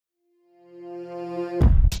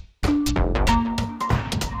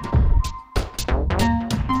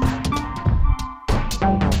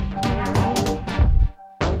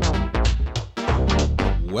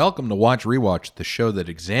Welcome to Watch Rewatch, the show that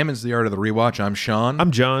examines the art of the rewatch. I'm Sean. I'm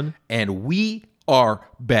John. And we are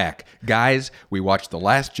back. Guys, we watched The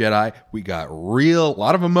Last Jedi. We got a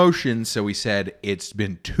lot of emotions, so we said it's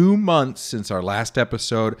been 2 months since our last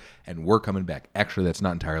episode, and we're coming back. Actually, that's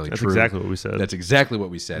not entirely true. That's exactly what we said. That's exactly what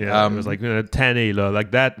we said. Yeah, it was like 10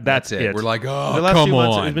 like that. That's it. We're like, oh, the last come few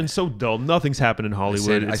months, on. It's been so dull. Nothing's happened in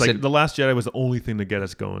Hollywood. I said The Last Jedi was the only thing to get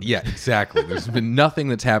us going. Yeah, exactly. There's been nothing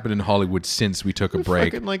that's happened in Hollywood since we took a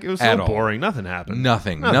break. It was at so all. boring. Nothing happened.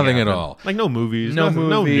 Nothing at happened. all. Like no movies. No nothing,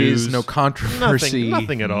 movies, no news. no controversy.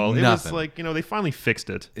 Nothing at all. Nothing. It was like, they finally fixed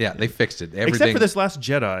it. Yeah, they fixed it. Everything. Except for this Last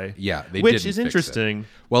Jedi. Yeah, they which didn't is fix interesting. it.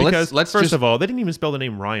 Well, because let's first just, of all, they didn't even spell the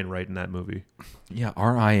name Ryan right in that movie. Yeah,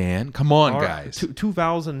 R-I-N. Come on, guys. Two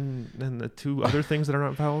vowels and the two other things that are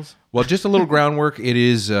not vowels. Well, just a little groundwork. It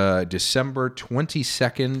is December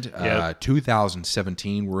 22nd,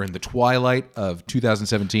 2017. We're in the twilight of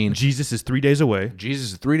 2017. Jesus is 3 days away.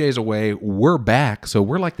 Jesus is 3 days away. We're back, so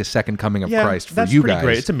we're like the second coming of Christ for that's you pretty guys.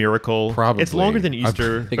 Great. It's a miracle. Probably. It's longer than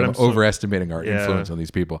Easter. I think I'm overestimating our influence on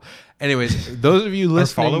these people. Anyways, those of you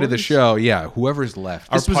listening to the followers? show, whoever's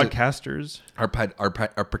left. Our podcasters. Our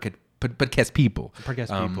podcast people.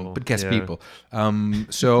 Podcast Yeah. people.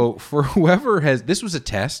 So for whoever has, this was a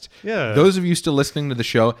test. Yeah. Those of you still listening to the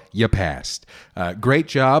show, you passed. Great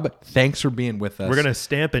job. Thanks for being with us. We're gonna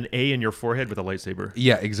stamp an A in your forehead with a lightsaber.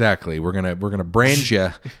 Yeah, exactly. We're gonna brand you.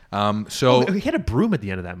 So we had a broom at the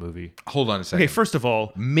end of that movie. hold on a second. Okay, first of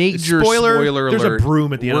all, Major spoiler alert. There's a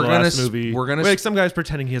broom at the end of the last We're movie. gonna like some guy's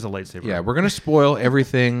pretending he has a lightsaber. Yeah, we're going to spoil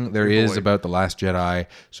everything there is boy. about The Last Jedi.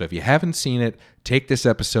 So if you haven't seen it, take this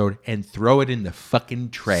episode and throw it in the fucking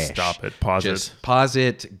trash. Stop it. Pause Just pause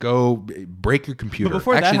it. Go break your computer. But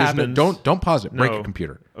before that there's happens- don't pause it. Break No. your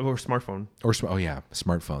computer. Or smartphone. Or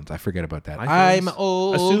smartphones. I forget about that. iPhones. I'm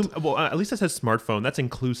old. At least it says smartphone. That's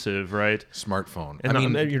inclusive, right? Smartphone. And I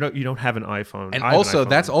mean, you don't have an iPhone. and I have an also iPhone.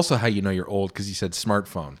 that's also how you know you're old, because you said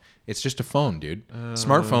smartphone. It's just a phone, dude.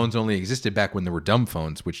 Smartphones only existed back when there were dumb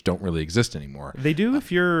phones, which don't really exist anymore. They do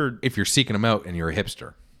if you're, Seeking them out and you're a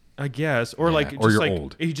hipster. I guess, or like, or just you're like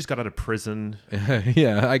old. you just got out of prison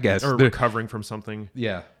Yeah, I guess. or recovering from something.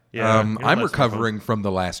 Yeah. Yeah, you know, I'm that's recovering from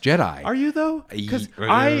The Last Jedi. Are you though? Because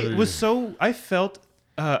I felt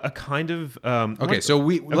a kind of Okay, so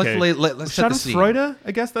let's set the scene. Schadenfreude,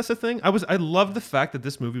 I guess that's the thing. I loved the fact that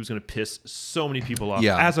this movie was going to piss so many people off.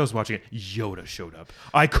 Yeah. As I was watching it, Yoda showed up.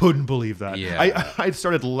 I couldn't believe that. Yeah. I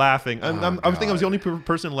started laughing. I think I was the only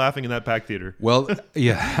person laughing in that packed theater. Well,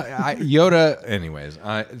 yeah, Yoda. Anyways,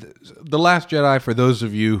 The Last Jedi, for those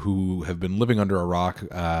of you who have been living under a rock,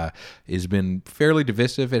 has been fairly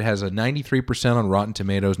divisive. It has a 93% on Rotten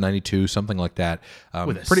Tomatoes, 92, something like that.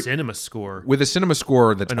 With a cinema score. With a cinema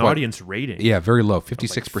score that's An quite, audience rating. Yeah, very low,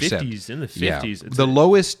 56%. Like 50s, in the 50s. Yeah. It's The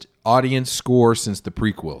lowest audience score since the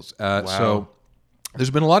prequels. Wow. So there's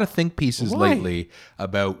been a lot of think pieces Why? lately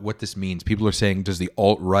about what this means. People are saying, does the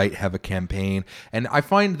alt-right have a campaign? And I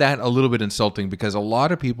find that a little bit insulting, because a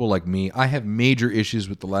lot of people like me, I have major issues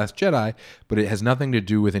with The Last Jedi, but it has nothing to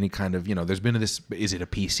do with any kind of, there's been this, is it a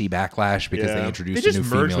PC backlash because they introduced a new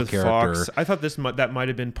female with character? Fox. I thought that might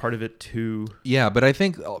have been part of it too. Yeah, but I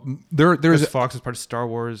think there's Because Fox is part of Star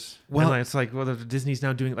Wars. Well- and it's like, Disney's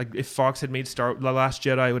now doing, like, if Fox had made The Last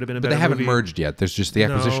Jedi, it would have been a But better they haven't movie. merged yet. There's just the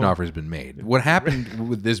acquisition No. offer has been made. What happened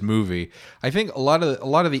with this movie? I think a lot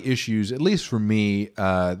of the issues, at least for me,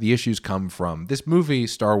 the issues come from this movie.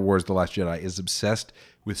 Star Wars: The Last Jedi is obsessed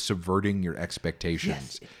with subverting your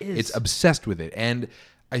expectations. Yes, it is. It's obsessed with it, and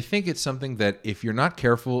I think it's something that if you're not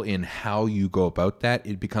careful in how you go about that,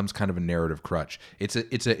 it becomes kind of a narrative crutch. It's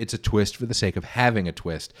a twist for the sake of having a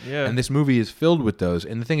twist. Yeah. And this movie is filled with those.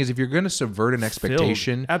 And the thing is, if you're going to subvert an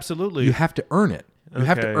expectation, Absolutely. you have to earn it. You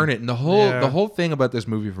have to Okay. earn it. And the whole thing about this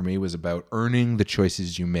movie for me was about earning the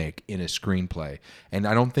choices you make in a screenplay. And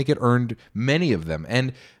I don't think it earned many of them.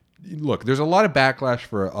 And look, there's a lot of backlash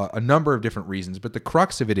for a number of different reasons, but the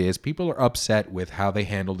crux of it is people are upset with how they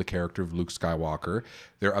handled the character of Luke Skywalker.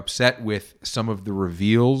 They're upset with some of the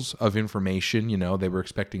reveals of information. They were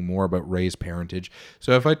expecting more about Rey's parentage.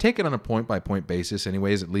 So if I take it on a point-by-point basis,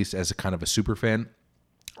 anyways, at least as a kind of a super fan,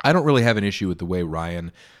 I don't really have an issue with the way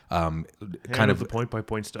Ryan kind of the point by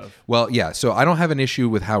point stuff. Well, yeah. So I don't have an issue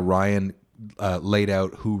with how Ryan laid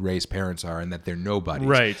out who Rey's parents are and that they're nobodies.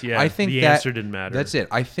 Right, yeah. I think the that answer didn't matter. That's it.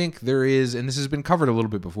 I think there is, and this has been covered a little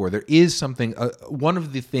bit before, there is something, one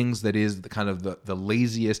of the things that is the kind of the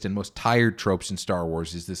laziest and most tired tropes in Star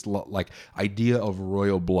Wars is this like idea of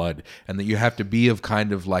royal blood, and that you have to be of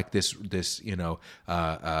kind of like this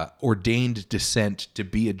ordained descent to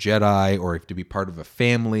be a Jedi, or to be part of a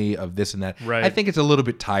family of this and that. Right. I think it's a little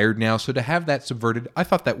bit tired now, so to have that subverted, I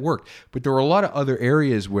thought that worked. But there were a lot of other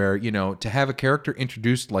areas where, to have a character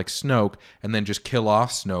introduced like Snoke and then just kill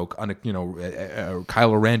off Snoke on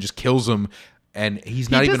Kylo Ren just kills him, and he's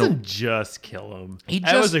not even. He doesn't just kill him. That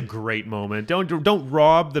just- was a great moment. Don't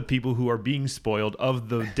rob the people who are being spoiled of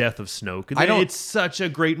the death of Snoke. It's such a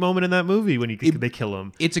great moment in that movie when they kill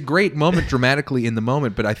him. It's a great moment dramatically in the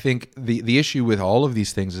moment, but I think the issue with all of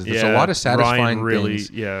these things is there's a lot of satisfying things.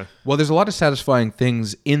 Yeah. Well, there's a lot of satisfying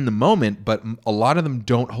things in the moment, but a lot of them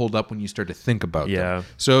don't hold up when you start to think about them.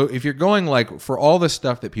 So if you're going like for all the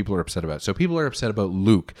stuff that people are upset about, so people are upset about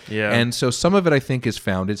Luke, and so some of it I think is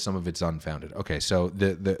founded, some of it's unfounded. Okay, so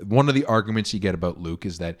the one of the arguments you get about Luke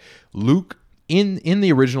is that Luke in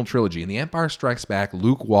the original trilogy, in The Empire Strikes Back,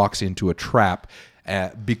 Luke walks into a trap.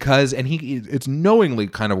 Because it's knowingly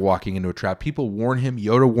kind of walking into a trap. People warn him,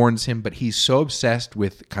 Yoda warns him, but he's so obsessed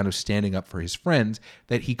with kind of standing up for his friends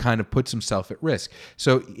that he kind of puts himself at risk.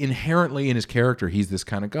 So inherently in his character, he's this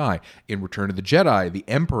kind of guy. In Return of the Jedi, the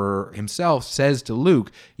Emperor himself says to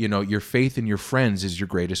Luke, your faith in your friends is your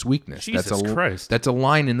greatest weakness. Jesus Christ. That's a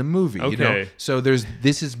line in the movie. Okay. So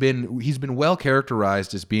he's been well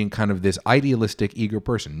characterized as being kind of this idealistic, eager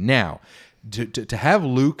person. Now, to have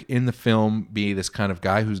Luke in the film be this kind of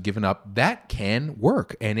guy who's given up, that can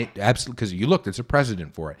work, and it absolutely, because you look, there's a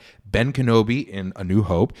precedent for it. Ben Kenobi in A New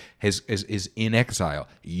Hope is in exile.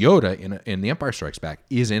 Yoda in The Empire Strikes Back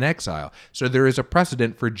is in exile. So there is a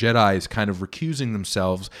precedent for Jedis kind of recusing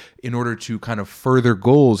themselves in order to kind of further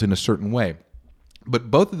goals in a certain way.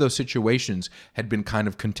 But both of those situations had been kind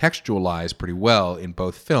of contextualized pretty well in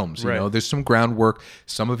both films. Right. There's some groundwork.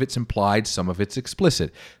 Some of it's implied, some of it's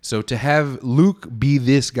explicit. So to have Luke be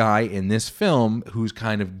this guy in this film who's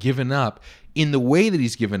kind of given up in the way that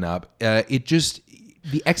he's given up,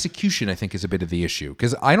 the execution, I think, is a bit of the issue.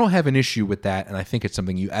 Because I don't have an issue with that, and I think it's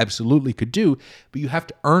something you absolutely could do, but you have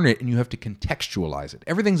to earn it and you have to contextualize it.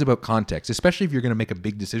 Everything's about context, especially if you're going to make a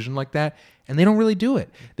big decision like that, and they don't really do it.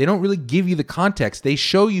 They don't really give you the context. They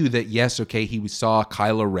show you that, yes, okay, he saw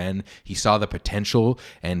Kylo Ren, he saw the potential,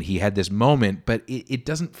 and he had this moment, but it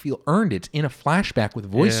doesn't feel earned. It's in a flashback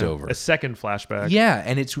with voiceover. A second flashback. Yeah,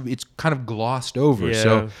 and it's kind of glossed over. Yeah.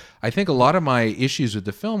 So I think a lot of my issues with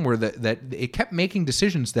the film were that it kept making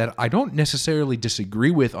decisions that I don't necessarily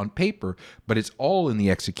disagree with on paper, but it's all in the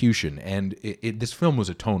execution. And this film was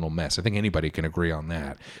a tonal mess. I think anybody can agree on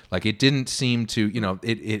that. Like, it didn't seem to,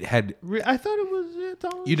 it had... I thought it was...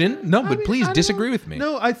 You didn't? No, but please disagree with me.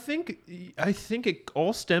 No, I think it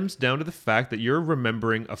all stems down to the fact that you're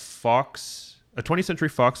remembering a 20th Century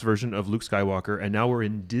Fox version of Luke Skywalker, and now we're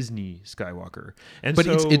in Disney Skywalker. And but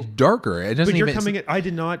it's darker. It doesn't but you're even... coming at... I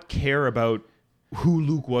did not care about who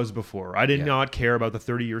Luke was before. I did not care about the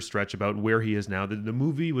 30-year stretch about where he is now. The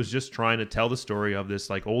movie was just trying to tell the story of this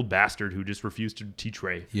like old bastard who just refused to teach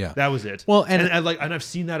Rey. Yeah, that was it. Well, and I've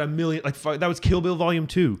seen that a million. That was Kill Bill Volume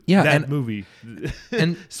 2. Yeah, that movie,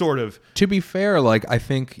 and sort of. To be fair, like, I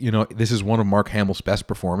think this is one of Mark Hamill's best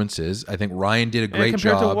performances. I think Ryan did a great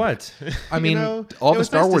compared job. To what? I mean, all the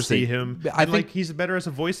Star Wars to see him. I think he's better as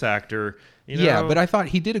a voice actor. Yeah, but I thought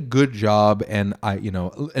he did a good job, and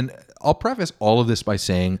and I'll preface all of this by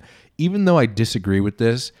saying, even though I disagree with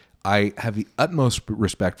this, I have the utmost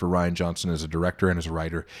respect for Rian Johnson as a director and as a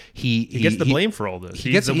writer. He gets the blame for all this.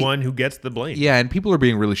 He's the one who gets the blame. Yeah, and people are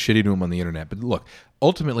being really shitty to him on the internet. But look,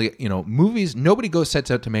 ultimately, movies, nobody sets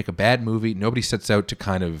out to make a bad movie. Nobody sets out to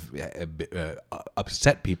kind of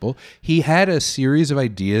upset people. He had a series of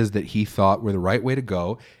ideas that he thought were the right way to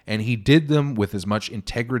go, and he did them with as much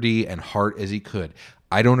integrity and heart as he could.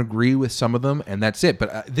 I don't agree with some of them, and that's it.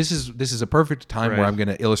 But this is a perfect time where I'm going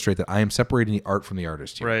to illustrate that I am separating the art from the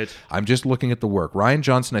artist here. Right. I'm just looking at the work. Rian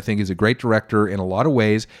Johnson, I think, is a great director in a lot of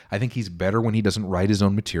ways. I think he's better when he doesn't write his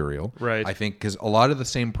own material. Right. I think because a lot of the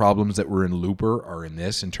same problems that were in Looper are in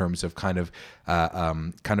this, in terms of kind of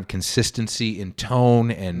consistency in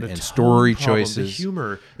tone and story choices.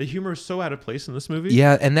 The humor is so out of place in this movie.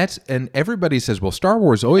 Yeah, and everybody says, well, Star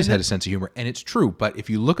Wars always had a sense of humor, and it's true. But if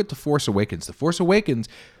you look at The Force Awakens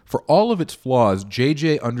for all of its flaws,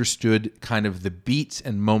 JJ understood kind of the beats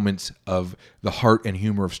and moments of the heart and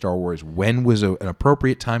humor of Star Wars. When was an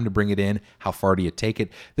appropriate time to bring it in? How far do you take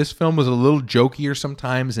it? This film was a little jokier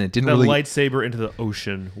sometimes, and it didn't the really... lightsaber into the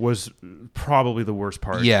ocean was probably the worst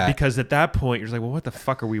part. Yeah. Because at that point, you're just like, well, what the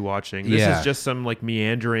fuck are we watching? This Yeah. is just some like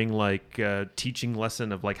meandering like teaching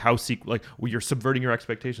lesson of like how you're subverting your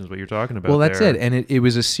expectations, what you're talking about. Well, that's there. it. And it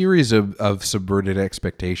was a series of subverted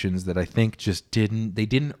expectations that I think just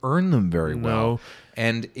didn't earn them very well. No.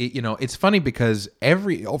 And it's funny because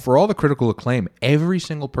for all the critical acclaim, every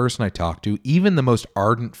single person I talk to, even the most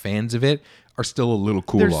ardent fans of it, are still a little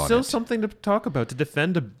cool There's on still it. something to talk about, to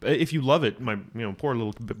defend. If you love it, my poor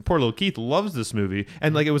little Keith loves this movie,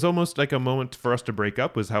 and like it was almost like a moment for us to break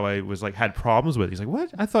up. Was how I was like had problems with it. He's like,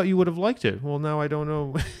 "What? I thought you would have liked it." Well, now I don't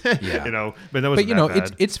know. Yeah. But that was.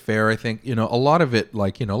 Bad. it's fair. I think a lot of it,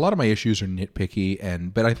 like a lot of my issues are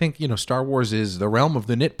nitpicky, but I think Star Wars is the realm of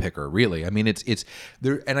the nitpicker. Really, I mean, it's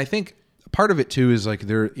there, and I think. Part of it too is like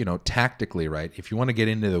they're tactically, right? If you want to get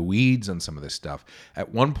into the weeds on some of this stuff,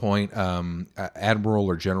 at one point, Admiral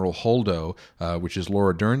or General Holdo, which is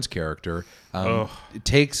Laura Dern's character,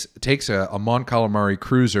 takes a Mon Calamari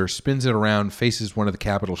cruiser, spins it around, faces one of the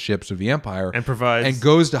capital ships of the Empire, and provides and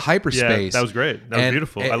goes to hyperspace. Yeah, that was great. That was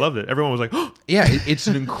beautiful. I loved it. Everyone was like, "Oh, yeah, it's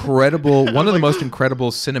an incredible, one of the most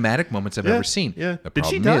incredible cinematic moments I've ever seen. Yeah. The Did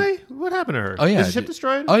she problem die? is- What happened to her? Oh yeah, Was the ship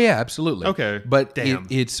destroyed? Oh yeah, absolutely. Okay. but Damn.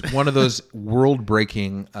 it's one of those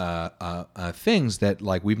world-breaking things that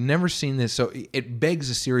like we've never seen this. So it begs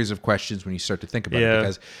a series of questions when you start to think about it,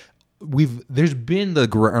 because there's been the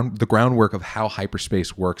groundwork of how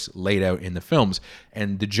hyperspace works laid out in the films,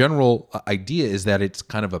 and the general idea is that it's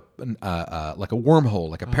kind of like a wormhole,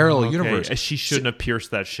 like a parallel universe. She shouldn't have pierced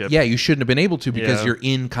that ship. Yeah, you shouldn't have been able to because Yeah. you're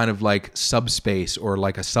in kind of like subspace or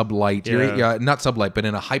like a sublight. Yeah. You're not sublight, but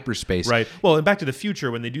in a hyperspace. Right. Well, in Back to the Future,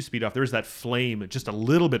 when they do speed off, there's that flame just a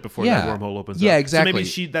little bit before that wormhole opens up. Yeah, exactly.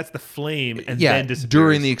 So maybe that's the flame and Yeah, then disappears.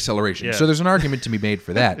 during the acceleration. Yeah. So there's an argument to be made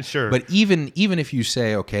for that. Sure. But even if you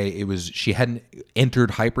say, okay, she hadn't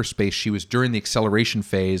entered hyperspace, she was during the acceleration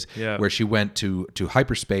phase where she went to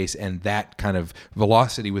hyperspace, and that kind of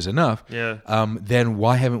velocity was enough. Yeah. Then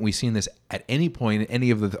why haven't we seen this at any point in any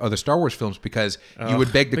of the other Star Wars films? Because you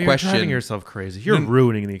would beg the But question. You're driving yourself crazy. You're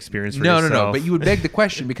ruining the experience for No. yourself. But you would beg the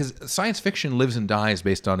question because science fiction lives and dies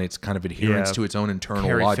based on its kind of adherence to its own internal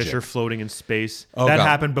Carrie logic. Fisher floating in space. Oh, that God.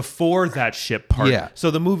 happened before that ship part. Yeah.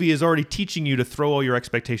 So the movie is already teaching you to throw all your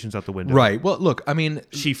expectations out the window. Right. Well, look, I mean,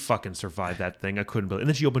 She fucking survived that thing. I couldn't believe it. And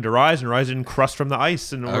then she opened her eyes, and her eyes didn't crust from the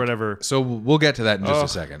ice and whatever. So we'll get to that in just a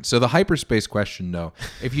second. So the hyperspace question, though,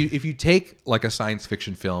 if you take like a science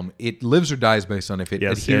fiction film, it lives or dies based on if it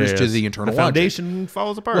adheres to the internal the logic. foundation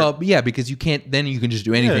falls apart. Well, yeah, because you can't. Then you can just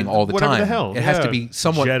do anything all the whatever time. The hell. It has to be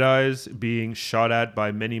somewhat. Jedi's being shot at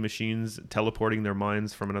by many machines teleporting their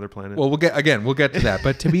minds from another planet. Well, we'll get to that.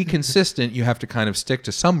 But to be consistent, you have to kind of stick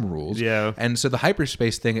to some rules. Yeah. And so the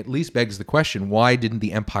hyperspace thing at least begs the question: why didn't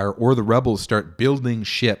the Empire or the Rebels start building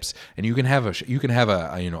ships? And you can have an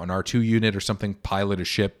R2 unit or something pilot a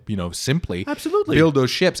ship, simply Absolutely. build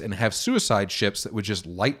those ships and have suicide ships that would just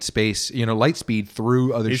light speed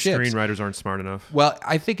through other These ships. screenwriters aren't smart enough. Well,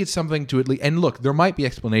 I think it's something to at least, and look, there might be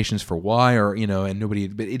explanations for why, or and nobody,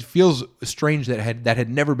 but it feels strange that had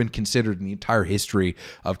never been considered in the entire history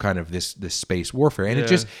of kind of this space warfare, and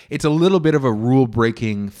it's a little bit of a rule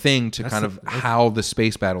breaking thing to kind of how the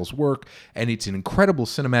space battles work, and it's an incredible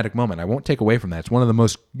cinematic moment. I won't take away from that. It's one of the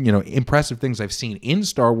most impressive things I've seen in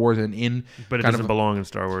Star Wars and in. But it doesn't belong in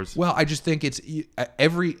Star Wars. Well, I just think it's you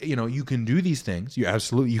can do these things.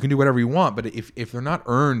 You can do whatever you want, but if they're not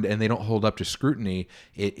earned and they don't hold up to scrutiny,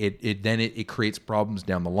 it creates problems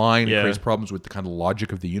down the line. It creates problems with the kind of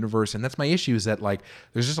logic of the universe, and that's my issue. Is that like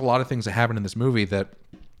there's just a lot of things that happen in this movie that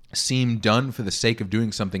seem done for the sake of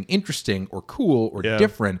doing something interesting or cool or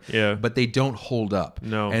different, but they don't hold up.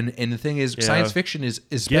 No. And the thing is, science fiction is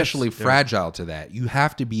especially fragile to that. You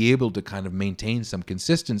have to be able to kind of maintain some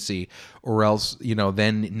consistency, or else,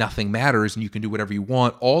 then nothing matters and you can do whatever you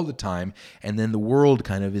want all the time, and then the world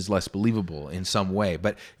kind of is less believable in some way.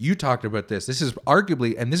 But you talked about this. This is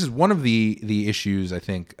arguably, and this is one of the issues, I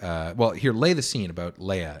think. Well, here, lay the scene about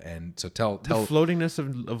Leia, and so tell the floatiness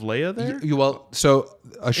of Leia there. So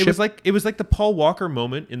a ship. It was like the Paul Walker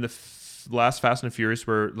moment in the last Fast and Furious,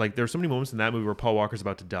 where like there are so many moments in that movie where Paul Walker's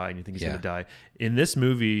about to die and you think he's going to die. In this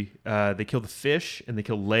movie, they kill the fish and they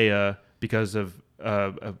kill Leia because of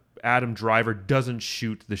Adam Driver doesn't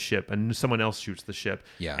shoot the ship and someone else shoots the ship.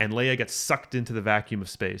 Yeah. And Leia gets sucked into the vacuum of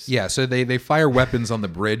space. Yeah, so they fire weapons on the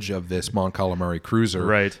bridge of this Mon Calamari cruiser.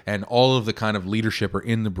 Right. And all of the kind of leadership are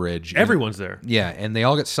in the bridge. Everyone's there. Yeah, and they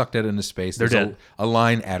all get sucked out into space. They're There's dead. A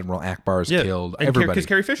line, Admiral Akbar is killed. And Everybody. Because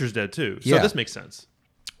Carrie Fisher's dead too. So Yeah. this makes sense.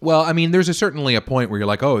 Well, I mean, there's certainly a point where you're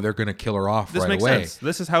like, oh, they're going to kill her off This right makes away. sense.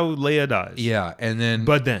 This is how Leia dies. Yeah, and then...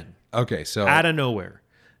 But then, okay, so... out of nowhere,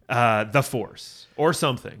 the Force or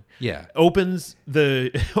something Yeah. opens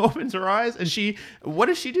her eyes, and what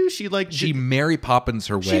does she do? She Mary Poppins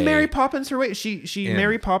her way. She Mary Poppins her way. She And-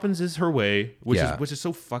 Mary Poppins is her way, which Yeah. is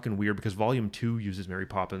so fucking weird because Volume 2 uses Mary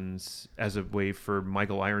Poppins as a way for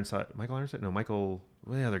Michael Ironside. Michael Ironside? No, Michael.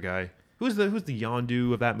 What's the other guy? Who's the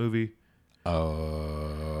Yondu of that movie?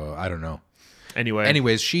 I don't know. Anyway.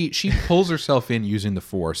 Anyways, she pulls herself in using the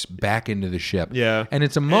Force back into the ship. Yeah, and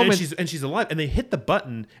it's a moment. and she's alive, and they hit the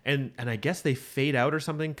button, and I guess they fade out or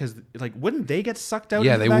something because like wouldn't they get sucked out?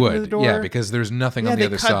 Yeah, into the they back would. Of the door? Yeah, because there's nothing on the they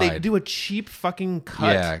other cut, side. They do a cheap fucking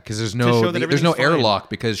cut. Yeah, because there's to no show that there's no everything's fine. airlock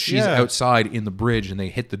because she's Yeah. outside in the bridge and they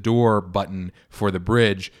hit the door button for the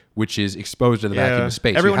bridge, which is exposed to the vacuum of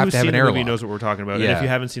space. Everyone you have who's to have seen an the airlock. movie knows what we're talking about. And Yeah. if you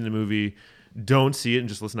haven't seen the movie, don't see it and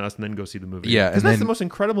just listen to us and then go see the movie. Yeah, because and that's then- the most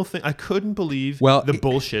incredible thing. I couldn't believe Well, the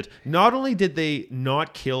bullshit. Not only did they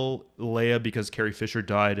not kill Leia because Carrie Fisher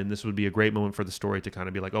died, and this would be a great moment for the story to kind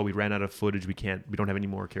of be like, oh, we ran out of footage. We don't have any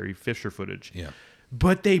more Carrie Fisher footage. Yeah.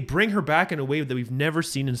 But they bring her back in a way that we've never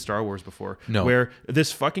seen in Star Wars before. No. Where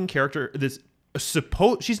this fucking character,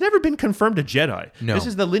 she's never been confirmed a Jedi. No. This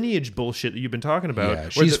is the lineage bullshit that you've been talking about. Yeah,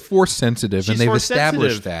 where she's Force sensitive, and they've Force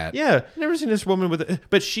established sensitive. that. Yeah, never seen this woman with,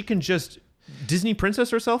 but she can just Disney princess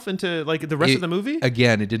herself into like the rest of the movie.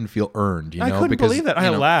 Again, it didn't feel earned. You know, I couldn't because, believe that. you I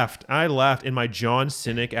know, laughed. I laughed in my John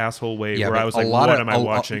Cynic asshole way, where but I was a like, lot "What of- am I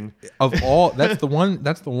watching?" Of all, that's the one.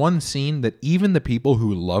 That's the one scene that even the people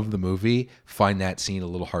who love the movie find that scene a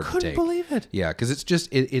little hard to Couldn't take. believe it. Yeah, because it's just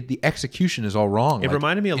the execution is all wrong. It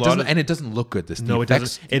reminded me a lot doesn't- of- and it doesn't look good. This No, it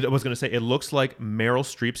effects- doesn't. I was going to say it looks like Meryl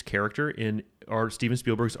Streep's character in Steven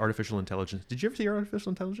Spielberg's Artificial Intelligence. Did you ever see Artificial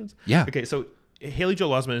Intelligence? Yeah. Okay, so Haley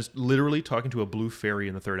Joel Osment is literally talking to a blue fairy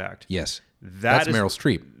in the third act. Yes, That that's is- Meryl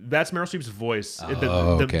Streep. That's Meryl Streep's voice. Okay.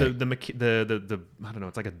 The I don't know.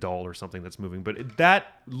 It's like a doll or something that's moving, but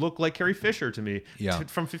that looked like Carrie Fisher to me. Yeah.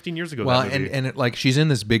 From 15 years ago. Well, that movie. and it, like she's in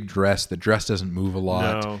this big dress. The dress doesn't move a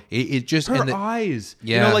lot. No. It just her and the- eyes,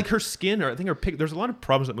 Yeah. like her skin, or I think her pic. There's a lot of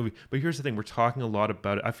problems with that movie. But here's the thing: we're talking a lot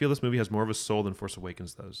about it. I feel this movie has more of a soul than Force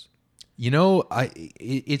Awakens does. You know,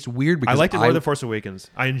 it's weird because I liked it more than Force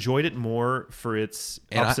Awakens. I enjoyed it more for its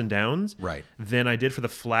ups and downs, Right. than I did for the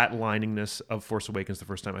flat liningness of Force Awakens the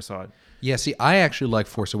first time I saw it. Yeah, see, I actually like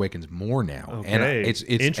Force Awakens more now, and Okay. it's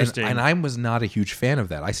Interesting. And I was not a huge fan of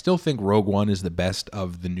that. I still think Rogue One is the best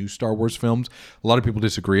of the new Star Wars films. A lot of people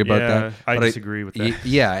disagree about Yeah, that. I but disagree with that.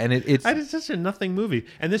 Yeah, and it's It's such a nothing movie,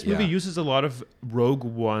 and this movie Yeah. uses a lot of Rogue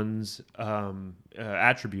One's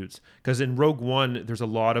attributes, because in Rogue One there's a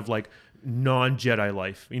lot of like non-Jedi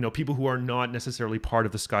life, people who are not necessarily part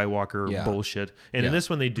of the Skywalker Yeah. bullshit, and in Yeah. this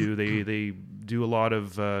one they do a lot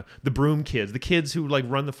of the broom kids, the kids who like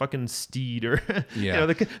run the fucking steed, or Yeah.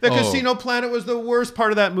 the Oh. Casino Planet was the worst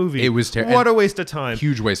part of that movie. It was what a waste of time.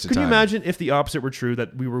 huge waste of Could time. you imagine if the opposite were true,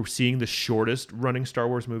 that we were seeing the shortest running Star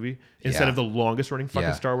Wars movie instead Yeah. of the longest running fucking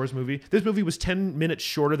Yeah. Star Wars movie? This movie was 10 minutes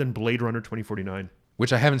shorter than Blade Runner 2049.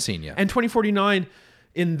 which I haven't seen yet. And 2049,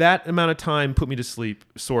 in that amount of time, put me to sleep,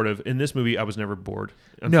 sort of. In this movie, I was never bored.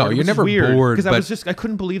 No, you're never bored, Because but- I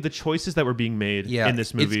couldn't believe the choices that were being made in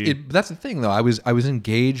this movie. That's the thing, though. I was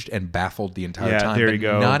engaged and baffled the entire Yeah, time. there but you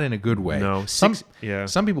go. Not in a good way. No, some yeah.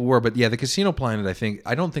 some people were, but yeah, the Casino Planet.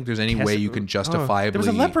 I don't think there's any way you can justifiably. There was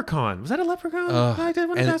a leprechaun. Was that a leprechaun? I did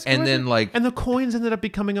want to and- ask. and then, like- and the coins ended up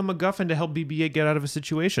becoming a MacGuffin to help BB-8 get out of a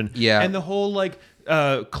situation. Yeah. and the whole like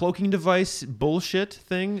cloaking device bullshit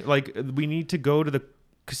thing. Like we need to go to the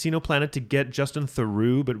Casino Planet to get Justin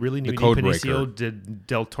Theroux, but really need Codebreaker.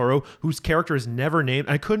 Del Toro, whose character is never named.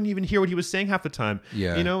 I couldn't even hear what he was saying half the time.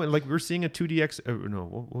 Yeah. and like we were seeing a 2DX. No,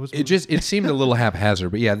 what was It seemed a little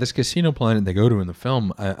haphazard, but yeah, this Casino Planet they go to in the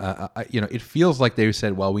film, it feels like they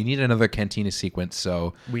said, well, we need another cantina sequence,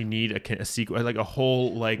 so we need a sequence, like a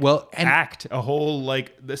whole like and- act, a whole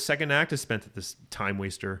like the second act is spent at this time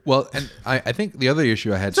waster. well, and I think the other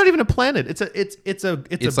issue I had, It's not even a planet. It's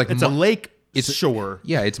a lake. It's shore.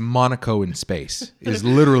 yeah, it's Monaco in space is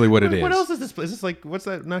literally what it is. What else is this place? Is this like what's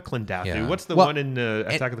that? Not Clendathu. Yeah. What's the Well, one in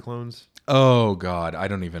Attack of the Clones? Oh God, I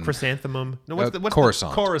don't even. Chrysanthemum. No, what's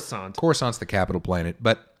Coruscant. Coruscant. Coruscant's the capital planet,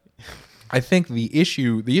 but I think the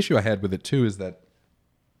issue I had with it too is that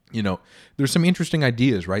you know, there's some interesting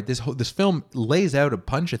ideas, right? This film lays out a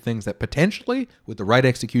bunch of things that potentially, with the right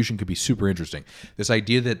execution, could be super interesting. This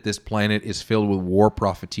idea that this planet is filled with war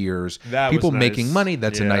profiteers, people making money,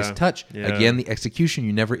 that's a nice touch. Yeah. Again, the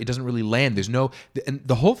execution, it doesn't really land. There's no, and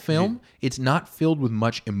the whole film, it's not filled with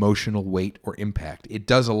much emotional weight or impact. It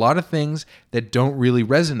does a lot of things that don't really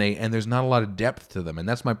resonate, and there's not a lot of depth to them. And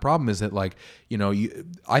that's my problem, is that, like,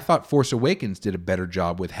 I thought Force Awakens did a better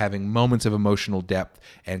job with having moments of emotional depth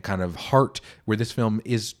and kind of heart, where this film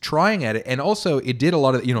is trying at it. And also, it did a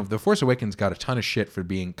lot of, The Force Awakens got a ton of shit for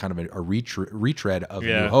being kind of a retread of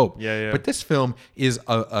New Hope. Yeah. But this film is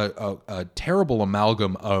a terrible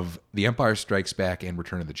amalgam of The Empire Strikes Back and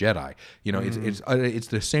Return of the Jedi. It's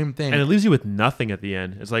the same thing. And it leaves you with nothing at the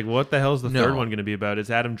end. It's like, what the hell is the third one going to be about? Is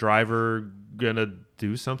Adam Driver going to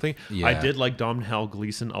do something? Yeah. I did like Domhnall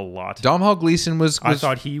Gleeson a lot. Domhnall Gleeson was I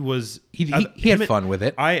thought he was... He had fun with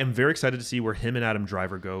it. I am very excited to see where him and Adam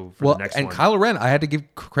Driver go for the next one. And Kylo Ren, I had to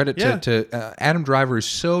give credit to Adam Driver is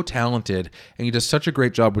so talented, and he does such a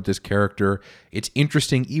great job with this character. It's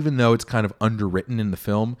interesting, even though it's kind of underwritten in the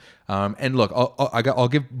film. And look, I'll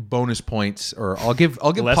give bonus points, or I'll give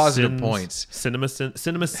positive points. Cinema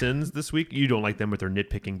Sins this week. You don't like them with their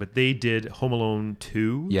nitpicking, but they did Home Alone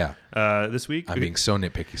 2 this week. I'm being so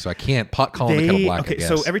nitpicky, so I can't call them the kettle black, I guess.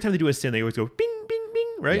 So every time they do a sin, they always go bing, bing, bing,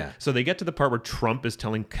 right? Yeah. So they get to the part where Trump is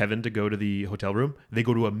telling Kevin to go to the hotel room. They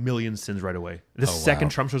go to a million sins right away. The second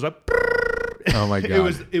Trump shows up... Oh my god!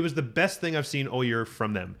 It was the best thing I've seen all year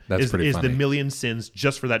from them. That's pretty funny. The million sins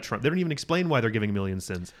just for that Trump. They don't even explain why they're giving a million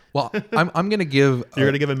sins. Well, I'm gonna give. You're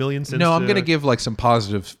gonna give a million sins. No, I'm gonna give like some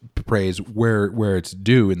positive praise where it's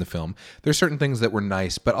due in the film. There's certain things that were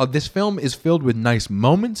nice, but this film is filled with nice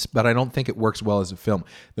moments. But I don't think it works well as a film.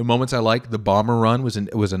 The moments I like, the bomber run was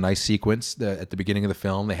a nice sequence at the beginning of the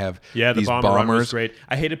film. They have the these bomber bombers. Run was great.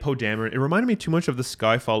 I hated Poe Dameron. It reminded me too much of the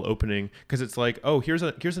Skyfall opening, because it's like, oh, here's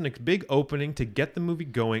a big opening to get the movie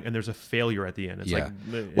going, and there's a failure at the end. It's like,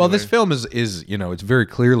 anyway. Well, this film is it's very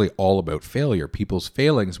clearly all about failure, people's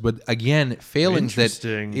failings, but again, failings that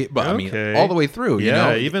I mean, all the way through.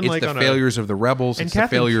 Even it's like the failures of the rebels, and it's Kathleen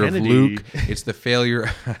the failure Kennedy. of Luke, it's the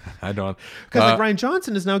failure. I don't because Ryan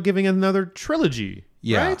Johnson is now giving another trilogy.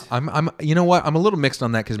 Yeah, right? I'm. You know what? I'm a little mixed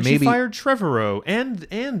on that, because maybe she fired Trevorrow and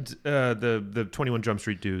the 21 Jump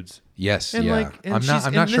Street dudes. Yes, and yeah. I'm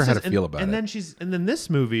not sure how to feel about it. And then this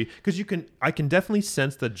movie, because I can definitely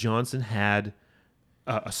sense that Johnson had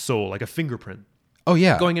a soul, like a fingerprint. Oh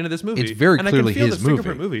yeah, going into this movie, it's very and clearly I can feel his the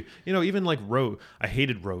fingerprint movie. Even like Rose, I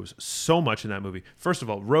hated Rose so much in that movie. First of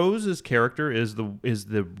all, Rose's character is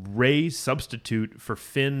the Rey substitute for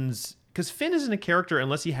Finn's. Because Finn isn't a character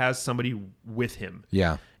unless he has somebody with him.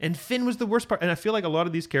 Yeah. And Finn was the worst part. And I feel like a lot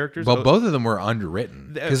of these characters... Well, both of them were underwritten.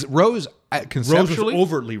 Because Rose, conceptually... Rose was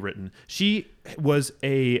overtly written. She was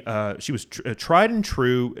tried and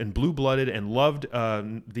true and blue-blooded and loved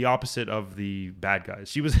the opposite of the bad guys.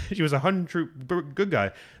 She was a 100 true good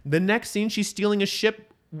guy. The next scene, she's stealing a ship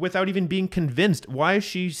without even being convinced. Why is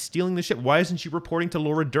she stealing the ship? Why isn't she reporting to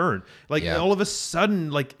Laura Dern? All of a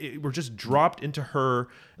sudden, we're just dropped into her,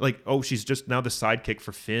 she's just now the sidekick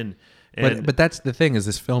for Finn. But that's the thing, is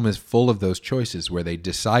this film is full of those choices where they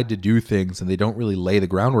decide to do things and they don't really lay the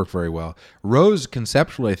groundwork very well. Rose,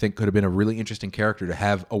 conceptually, I think, could have been a really interesting character to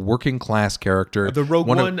have, a working class character. The Rogue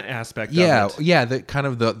One aspect of it. Yeah, the kind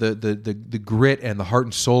of the grit and the heart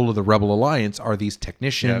and soul of the Rebel Alliance are these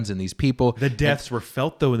technicians and these people. The deaths were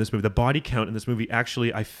felt, though, in this movie. The body count in this movie,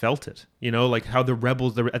 actually, I felt it. Like how the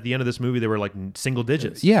rebels, at the end of this movie, they were like single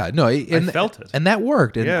digits. Yeah, no. I felt it. And that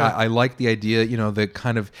worked. And I like the idea, the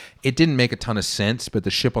kind of... It didn't make a ton of sense, but the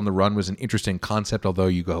ship on the run was an interesting concept, although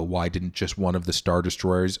you go, why didn't just one of the Star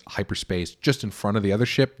Destroyers hyperspace just in front of the other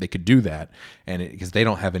ship? They could do that, and because they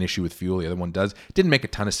don't have an issue with fuel, the other one does. It didn't make a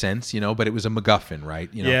ton of sense, but it was a MacGuffin, right?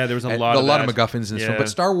 Yeah, there was a lot of MacGuffins in this film, but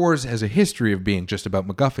Star Wars has a history of being just about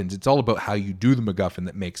MacGuffins. It's all about how you do the MacGuffin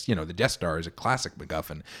that makes, the Death Star is a classic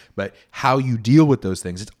MacGuffin, but how you deal with those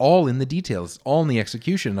things, it's all in the details, it's all in the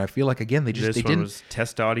execution, and I feel like, again, they didn't... was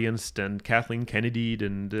test audience and Kathleen Kennedy,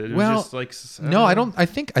 and it was just like... No, I don't. I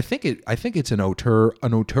think it's an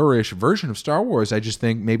auteurish version of Star Wars. I just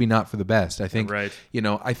think maybe not for the best. I think, I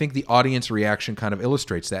think the audience reaction kind of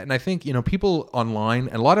illustrates that, and I think people online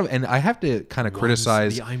and I have to kind of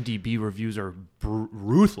criticize. The IMDb reviews are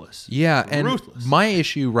ruthless. Yeah, and Ruthless. my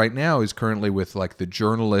issue right now is currently with like the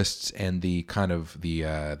journalists and the kind of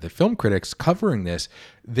the film critics covering this.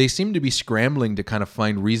 They seem to be scrambling to kind of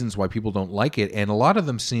find reasons why people don't like it, and a lot of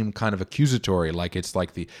them seem kind of accusatory. Like it's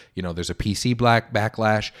like there's a PC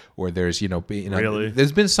backlash, or there's Really?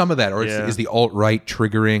 there's been some of that, or Yeah. is the alt-right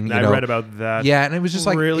triggering? I read about that. Yeah, and it was just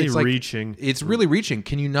like really it's like, reaching. It's really reaching.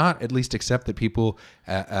 Can you not at least accept that people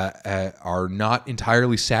are not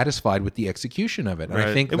entirely satisfied with the execution of it? And I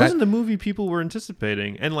Right. think it that, wasn't the movie people were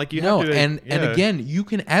anticipating, and like you no, have to, and again, you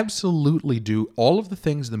can absolutely do all of the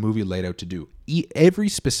things the movie laid out to do. Every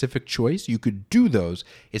specific choice, you could do those.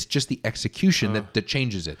 It's just the execution that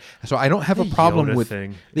changes it. So I don't have a problem Yoda with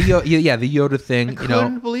thing. the Yoda thing.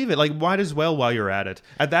 couldn't believe it. Like, might as well while you're at it.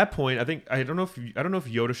 At that point, I don't know if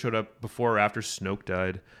Yoda showed up before or after Snoke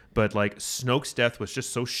died, but like Snoke's death was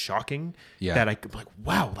just so shocking that I'm like,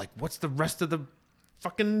 wow, like what's the rest of the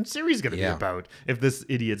fucking series gonna be about if this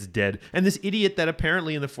idiot's dead? And this idiot that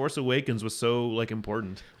apparently in The Force Awakens was so like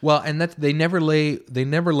important. Well, and that they never lay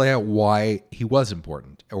out why he was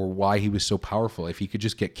important or why he was so powerful. If he could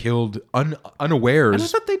just get killed unawares. And I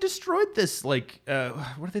thought they destroyed this. Like,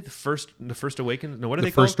 what are they? The first Awakens? No, what are they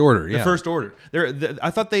First called? Order, yeah. The First Order. I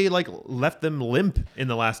thought they like left them limp in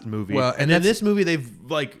the last movie. Well, and and in that's- this movie they've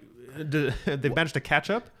like they've managed to catch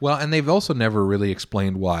up. Well, and they've also never really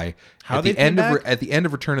explained why. How at they the came end back? of at the end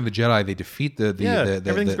of Return of the Jedi, they defeat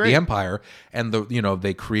everything's the great. Empire, and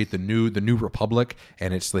they create the new Republic,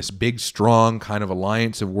 and it's this big, strong kind of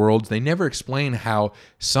alliance of worlds. They never explain how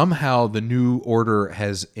somehow the New Order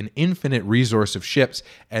has an infinite resource of ships,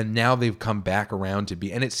 and now they've come back around to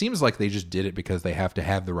be. And it seems like they just did it because they have to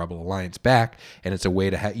have the Rebel Alliance back, and it's a way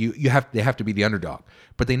to have they have to be the underdog.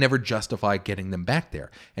 But they never justify getting them back there,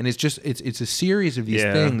 and it's a series of these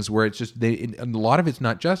things where it's just and a lot of it's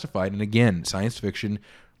not justified. And again, science fiction,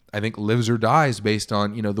 I think, lives or dies based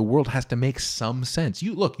on the world has to make some sense.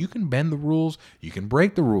 You can bend the rules, you can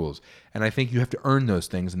break the rules, and I think you have to earn those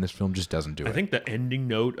things. And this film just doesn't do it. I think the ending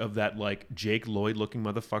note of that like Jake Lloyd looking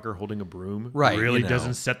motherfucker holding a broom Right, really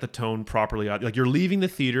doesn't set the tone properly. Like you're leaving the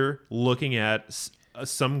theater looking at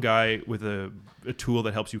some guy with a tool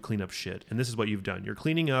that helps you clean up shit, and this is what you've done. You're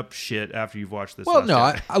cleaning up shit after you've watched this. Well,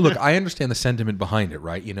 no, look, I understand the sentiment behind it,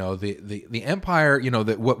 right? The Empire,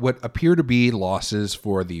 what appear to be losses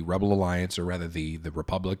for the Rebel Alliance, or rather the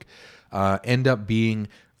Republic, end up being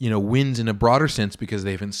wins in a broader sense because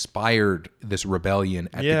they've inspired this rebellion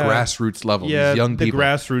at the grassroots level. Yeah, these young people, the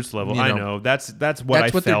grassroots level. I know that's what I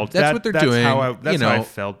felt. That's what they're doing. That's how I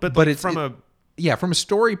felt. But it's from from a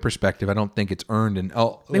story perspective, I don't think it's earned. And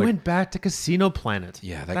they went back to Casino Planet.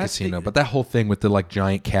 Yeah, casino. But that whole thing with the like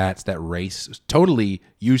giant cats, that race, was totally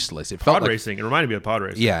useless. It felt Pod like racing. It reminded me of pod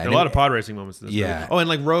racing. Yeah, there and are a lot of pod racing moments in this Yeah. movie. Oh, and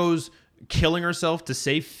like Rose killing herself to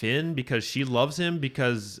save Finn because she loves him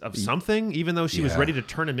because of something, even though she was Yeah. ready to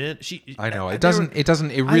turn him in. I know it doesn't.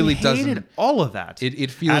 It really I hated doesn't. all of that. It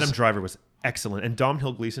feels. Adam Driver was excellent, and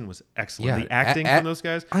Domhnall Gleeson was excellent. Yeah, The acting from those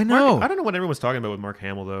guys. I know. I don't know what everyone was talking about with Mark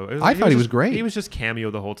Hamill though. I thought he was just- great. He was just cameo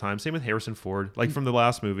the whole time. Same with Harrison Ford, like from the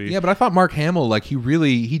last movie. Yeah, but I thought Mark Hamill, like he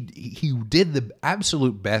did the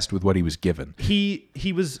absolute best with what he was given. He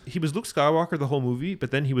was Luke Skywalker the whole movie, but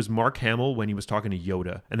then he was Mark Hamill when he was talking to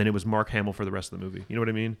Yoda, and then it was Mark Hamill for the rest of the movie. You know what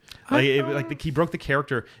I mean? He broke the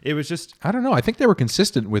character. It was just I don't know. I think they were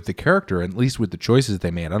consistent with the character, at least with the choices they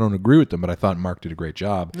made. I don't agree with them, but I thought Mark did a great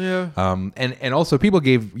job. Yeah. And also people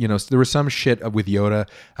gave there was some shit with Yoda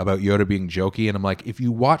about Yoda being jokey, and I'm like, if you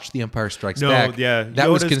watch The Empire Strikes Back, that Yoda's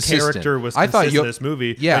was consistent. character was I consistent thought in this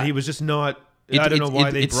movie. Yeah. but he was just not. I don't know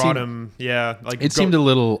why they brought him. Yeah, like It seemed a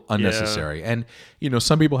little unnecessary, and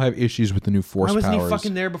some people have issues with the new Force why wasn't powers. he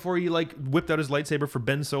fucking there before he like whipped out his lightsaber for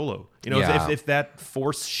Ben Solo? Yeah. If that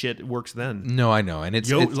Force shit works, then No, I know, and it's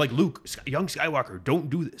like Luke, young Skywalker, don't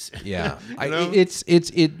do this. yeah.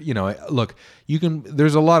 You know? Look, you can.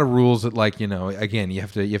 There's a lot of rules that again, you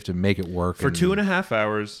have to make it work For 2.5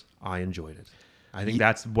 hours, I enjoyed it. I think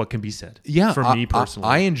that's what can be said. Yeah, for me personally,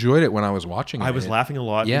 I enjoyed it when I was watching it. I was laughing a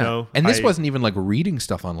lot. Yeah, and this wasn't even like reading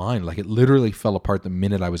stuff online. Like it literally fell apart the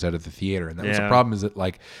minute I was out of the theater, and that was the problem. Is that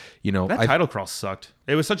that title crawl sucked.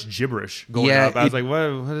 It was such gibberish going up. I was like,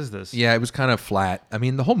 what is this? Yeah, it was kind of flat. I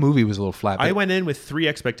mean, the whole movie was a little flat. I went in with 3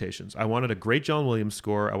 expectations. I wanted a great John Williams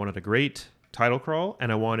score. I wanted a great title crawl,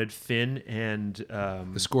 and I wanted Finn and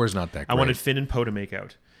the score's not that great. I wanted Finn and Poe to make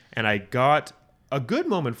out, and I got a good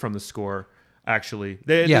moment from the score. Actually,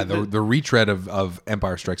 the retread of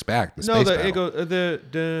Empire Strikes Back. The space battle. It goes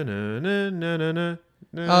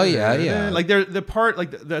Oh yeah. Like the part like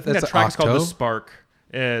I think That's that track is called Octo? The Spark.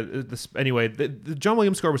 Anyway, the John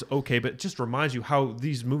Williams score was okay, but it just reminds you how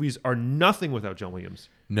these movies are nothing without John Williams.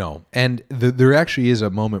 No, and there actually is a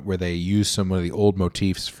moment where they use some of the old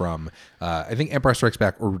motifs from, I think, Empire Strikes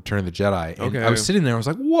Back or Return of the Jedi. And Okay. I was sitting there, I was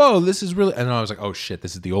like, "Whoa, this is really," and then I was like, "Oh shit,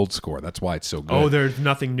 this is the old score. That's why it's so good." Oh, there's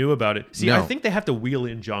nothing new about it. See, I No. think they have to wheel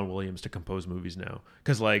in John Williams to compose movies now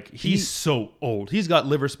because, like, he's so old. He's got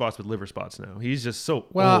liver spots with liver spots now. He's just so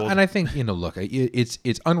Well, old. and I think, look,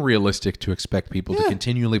 it's unrealistic to expect people to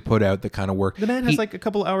continually put out the kind of work. The man has like a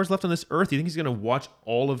couple of hours left on this earth. You think he's going to watch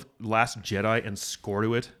all of Last Jedi and score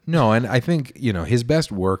to it? No, and I think, his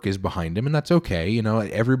best work is behind him, and that's okay.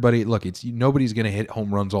 Everybody, look, nobody's going to hit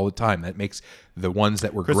home runs all the time. That makes the ones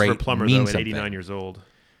that were Christopher great Plummer, mean though, at something. 89 years old.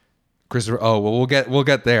 Christopher, oh, well, we'll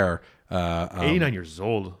get there. 89 years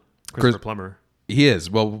old. Christopher Plummer. He is.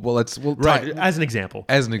 We'll Right, as an example.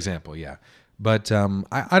 As an example, yeah. But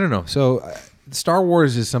I don't know. So Star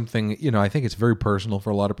Wars is something, I think it's very personal for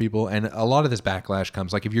a lot of people, and a lot of this backlash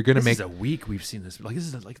comes like if you're going to This make is a week we've seen this. Like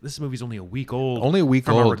this movie's only a week old. only a week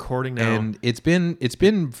from old our recording now, and it's been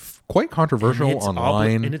quite controversial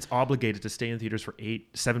online. and it's obligated to stay in theaters for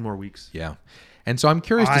 7 more weeks. Yeah. And so I'm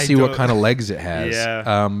curious to I see what don't- kind of legs it has.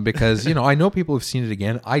 Yeah. Because, I know people have seen it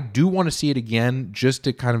again. I do want to see it again just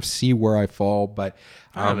to kind of see where I fall, but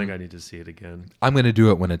I don't think I need to see it again. I'm going to do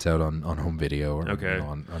it when it's out on home video or Okay.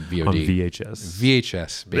 on VOD. On VHS.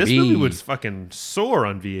 VHS, baby. This movie would fucking soar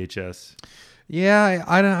on VHS. Yeah,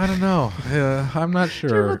 I don't know. I'm not Do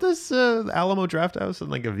you remember sure. about this Alamo Drafthouse and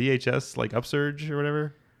like a VHS like upsurge or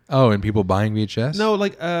whatever? Oh, and people buying VHS? No,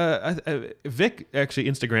 like Vic actually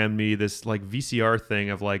Instagrammed me this like VCR thing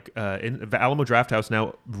of like in the Alamo Drafthouse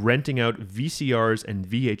now renting out VCRs and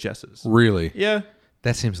VHSs. Really? Yeah.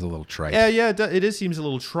 That seems a little trite. Yeah, it is seems a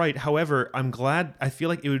little trite. However, I'm glad. I feel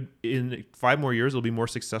like it would in 5 more years it'll be more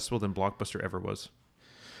successful than Blockbuster ever was.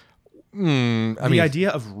 I The mean, idea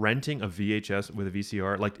of renting a VHS with a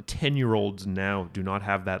VCR, like 10-year-olds now do not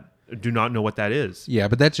have that. Do not know what that is. yeah,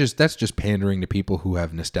 but that's just pandering to people who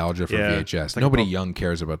have nostalgia for Yeah. VHS. It's like Nobody a- young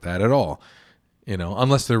cares about that at all.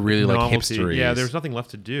 Unless they're really like Novelty. hipsteries. Yeah, there's nothing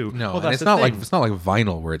left to do. No, well, and that's it's the not thing. like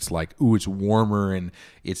vinyl where it's like, ooh, it's warmer and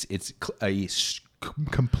it's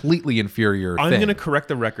completely inferior I'm thing. going to correct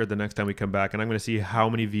the record the next time we come back, and I'm going to see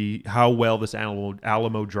how well this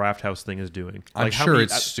Alamo Drafthouse thing is doing. I'm Like, how sure many-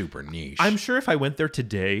 it's super niche. I'm sure if I went there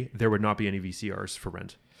today, there would not be any VCRs for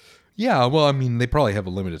rent. Yeah, well, I mean, they probably have a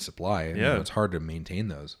limited supply. Yeah. It's hard to maintain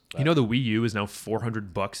those. You know, the Wii U is now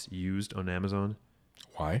 $400 used on Amazon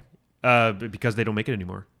Why? because they don't make it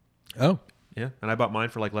anymore. Oh. Yeah, and I bought mine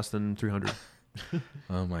for like less than $300.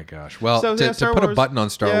 Oh my gosh. Well, So, to, yeah, to Star put a Wars. button on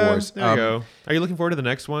Star Yeah, Wars. There you go. Are you looking forward to the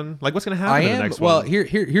next one? Like, what's going to happen I in am. the next Well, one? here's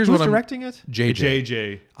Who's what I'm directing it? JJ.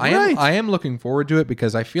 JJ. I am looking forward to it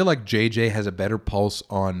because I feel like JJ has a better pulse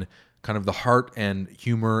on kind of the heart and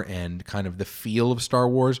humor and kind of the feel of Star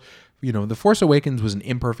Wars. The Force Awakens was an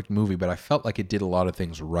imperfect movie, but I felt like it did a lot of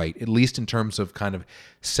things right, at least in terms of kind of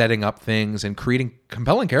setting up things and creating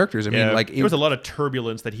compelling characters. I mean, like there was a lot of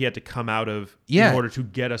turbulence that he had to come out of Yeah. in order to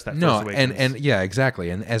get us that no, Force Awakens. and yeah, exactly.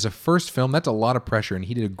 And as a first film, that's a lot of pressure, and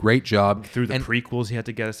he did a great job. through the and, prequels he had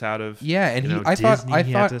to get us out of. Yeah, and I thought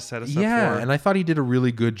he had to set us up for. and I thought he did a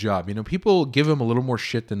really good job. People give him a little more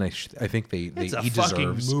shit than I think It's a he fucking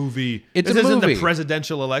deserves. movie. It's this a isn't movie. the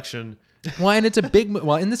presidential election. Well, and it's a big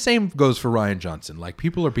well, and the same goes for Rian Johnson. Like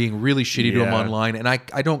people are being really shitty to him Yeah. online, and I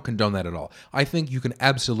don't condone that at all. I think you can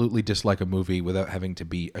absolutely dislike a movie without having to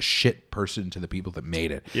be a shit person to the people that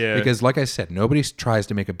made it. Yeah. Because like I said, nobody tries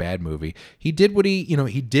to make a bad movie. He did what he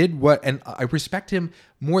did what, and I respect him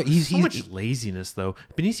more. So much laziness, though.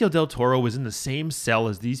 Benicio del Toro was in the same cell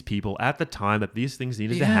as these people at the time that these things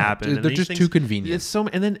needed to Yeah, happen. they're and these just things- too convenient. It's and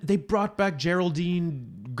then they brought back Geraldine,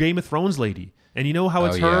 Game of Thrones lady. And you know how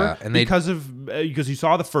it's Oh, her yeah. And they- because you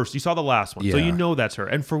saw the first, you saw the last one, so Yeah. you know that's her.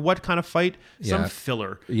 And for what kind of fight? Some Yeah.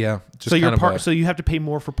 filler. Yeah. Just So you're kind of a- so you have to pay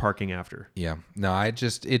more for parking after. Yeah, no, I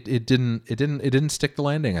just it didn't stick the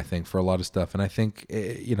landing. I think for a lot of stuff, and I think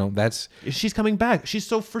that's She's coming back. She's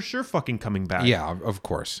so for sure fucking coming back. yeah, of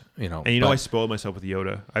course, And but- I spoiled myself with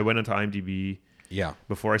Yoda. I went into IMDb yeah.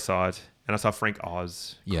 before I saw it, and I saw Frank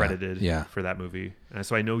Oz Yeah, credited yeah. for that movie. And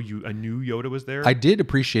so I knew Yoda was there. I did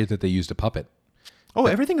appreciate that they used a puppet.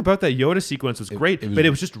 Everything about that Yoda sequence was great, but it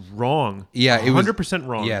was just wrong. Yeah, it was 100%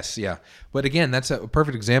 wrong. Yes, yeah. But again, that's a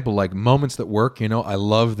perfect example. Like moments that work. I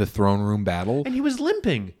love the throne room battle. And he was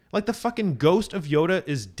limping. Like the fucking ghost of Yoda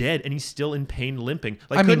is dead and he's still in pain, limping.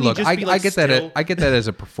 Like, I mean, couldn't he look, just be, like, I get still... that. I get that as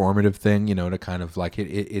a performative thing, you know, to kind of like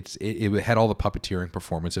it had all the puppeteering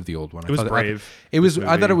performance of the old one. It was brave.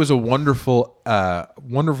 I thought it was a wonderful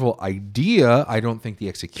idea. I don't think the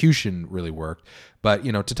execution really worked. But,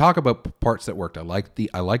 you know, to talk about parts that worked, I liked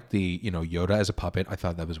the you know, Yoda as a puppet. I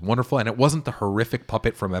thought that was wonderful, and it wasn't the horrific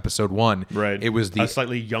puppet from episode 1. Right. It was a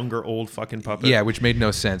slightly younger, old fucking puppet. Yeah, which made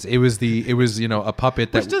no sense. It was you know, a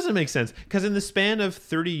puppet that which doesn't make sense because in the span of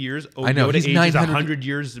 30 years, I know, Yoda he's ages 900 100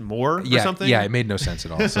 years more yeah, or something. Yeah, it made no sense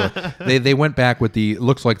at all. So they went back with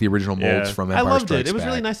looks like the original molds from Empire I loved Strikes it. It was Back.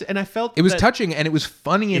 really nice, and I felt it was that touching, and it was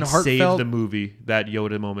funny and it heartfelt. saved the movie, that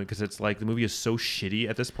Yoda moment, because it's like the movie is so shitty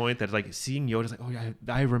at this point that like seeing Yoda's like, oh yeah,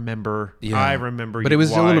 I remember. I remember. But it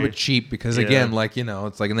was why. a little bit cheap because again, like, you know,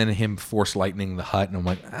 it's like, and then him force lightning the hut, and I'm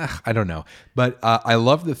like, I don't know. But I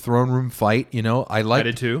love the throne room fight. You know, I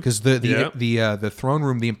did too, because the throne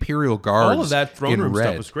room, the Imperial Guards, all of that throne room red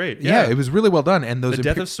stuff was great. Yeah, it was really well done. And those the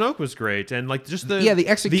death of Snoke was great, and like just the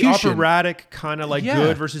execution, the operatic kind of like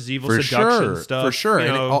good versus evil seduction stuff for sure. You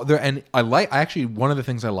know? And I actually one of the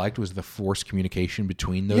things I liked was the force communication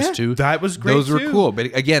between those two. That was great. Those too. were cool. But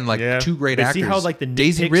again, like two great but actors. See how like the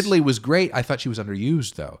Daisy Ridley was great. I thought she was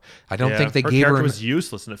underused though. I don't think they her gave her. Character was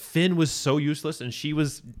useless, and Finn was so useless, and she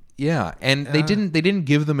was. Yeah, and they didn't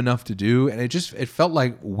give them enough to do, and it felt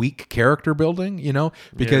like weak character building, you know,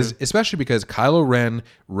 especially because Kylo Ren,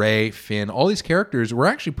 Rey, Finn, all these characters were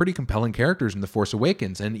actually pretty compelling characters in The Force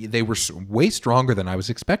Awakens, and they were way stronger than I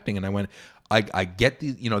was expecting. And I went, I get the,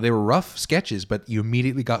 you know, they were rough sketches, but you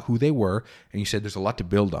immediately got who they were, and you said there's a lot to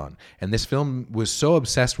build on. And this film was so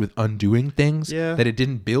obsessed with undoing things that it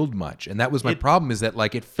didn't build much, and that was my problem. Is that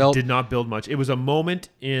like it did not build much. It was a moment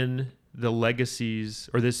in the legacies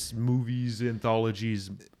or this movie's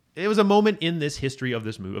anthologies. It was a moment in this history of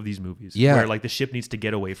these movies where like the ship needs to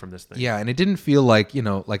get away from this thing. Yeah, and it didn't feel like, you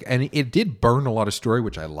know, like, and it did burn a lot of story,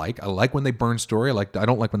 which I like. I like when they burn story. I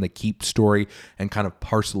don't like when they keep story and kind of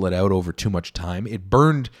parcel it out over too much time. It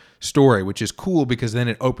burned story, which is cool because then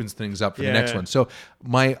it opens things up for the next one. So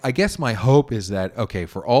I guess my hope is that, okay,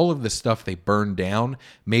 for all of the stuff they burned down,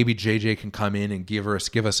 maybe JJ can come in and give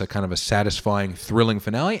us a kind of a satisfying, thrilling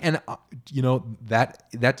finale. And you know,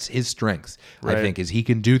 that's his strength. Right. I think is he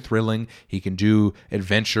can do thrilling, he can do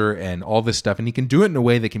adventure and all this stuff, and he can do it in a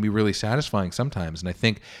way that can be really satisfying sometimes. And I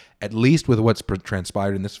think at least with what's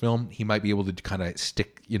transpired in this film, he might be able to kind of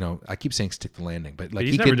stick, you know, I keep saying stick the landing, but like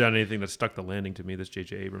he's never done anything that stuck the landing to me, this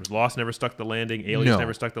J.J. Abrams. Lost never stuck the landing. Aliens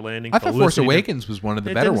never stuck the landing. I thought Force Awakens was one of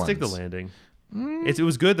the better ones. It didn't stick the landing. It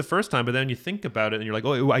was good the first time, but then you think about it and you're like,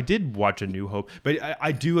 oh, I did watch A New Hope. But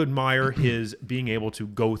I do admire his being able to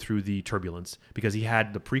go through the turbulence because he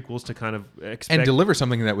had the prequels to kind of expect. And deliver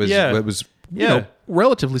something that was you know,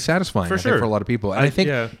 relatively satisfying for for a lot of people. And I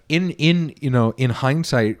think in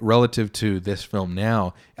hindsight, relative to this film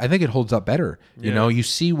now, I think it holds up better. You know, you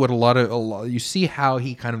see what you see how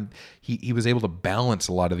he kind of he was able to balance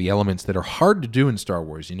a lot of the elements that are hard to do in Star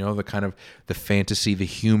Wars. You know, the kind of the fantasy, the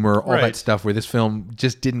humor, all that stuff, where this film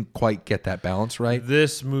just didn't quite get that balance right.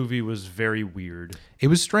 This movie was very weird. It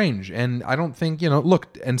was strange, and I don't think, you know,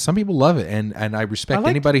 look, and some people love it, and I respect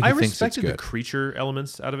anybody who thinks it's good. I respected the creature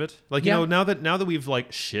elements out of it. Like, you know, now that we've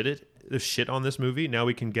like shit on this movie, now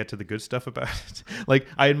we can get to the good stuff about it. Like,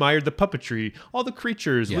 I admired the puppetry, all the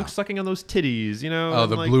creatures, Luke sucking on those titties, you know. Oh,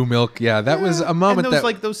 the blue milk, that was a moment. And those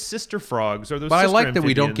like those sister frogs or those. But I like amphibians. that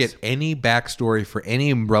we don't get any backstory for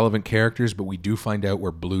any relevant characters, but we do find out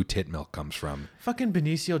where blue tit milk comes from. Fucking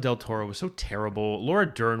Benicio del Toro was so terrible. Laura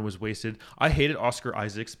Dern was wasted. I hated Oscar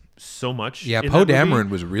Isaacs so much. Yeah, Poe Dameron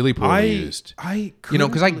was really poorly used. You know,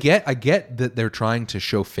 because I get that they're trying to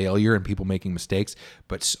show failure and people making mistakes,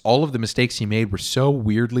 but all of the mistakes he made were so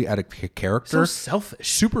weirdly out of character, so selfish,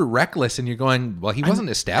 super reckless, and you're going, well, he wasn't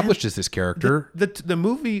established as this character. The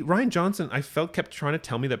movie, Rian Johnson, I felt kept trying to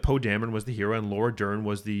tell me that Poe Dameron was the hero and Laura Dern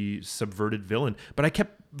was the subverted villain, but I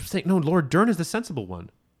kept saying, no, Laura Dern is the sensible one.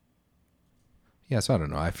 Yeah, so I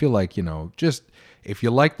don't know. I feel like, you know, just if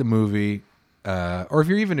you like the movie, or if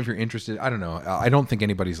you're interested, I don't know. I don't think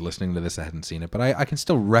anybody's listening to this that hadn't seen it, but I can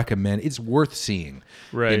still recommend. It's worth seeing.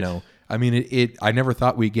 Right. You know, I mean, I never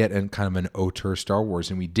thought we'd get kind of an auteur Star Wars,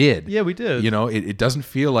 and we did. Yeah, we did. You know, it doesn't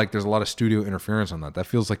feel like there's a lot of studio interference on that. That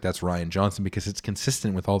feels like that's Rian Johnson because it's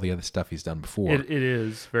consistent with all the other stuff he's done before. It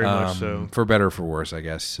is, very much so. For better or for worse, I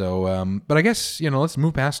guess. So, but I guess, you know, let's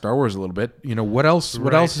move past Star Wars a little bit. You know, what else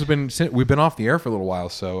has been, we've been off the air for a little while,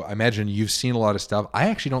 so I imagine you've seen a lot of stuff. I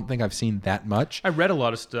actually don't think I've seen that much. I read a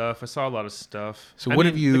lot of stuff. I saw a lot of stuff. So what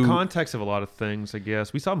have you... The context of a lot of things, I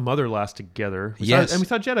guess. We saw Mother last together. We saw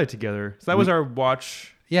Jedi together. So that was our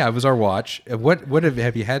watch. Yeah, it was our watch. What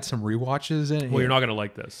have you had some rewatches in? Well, you're not gonna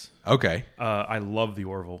like this. Okay. I love The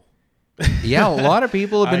Orville. Yeah, a lot of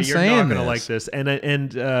people have been You're saying not gonna this. like this, and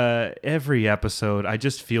every episode, I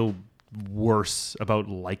just feel worse about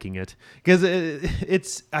liking it because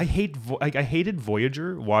I hated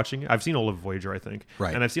Voyager watching. I've seen all of Voyager, I think,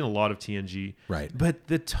 Right. and I've seen a lot of TNG, Right. But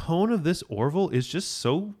the tone of this Orville is just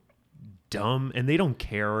so dumb, and they don't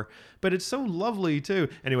care. But it's so lovely too.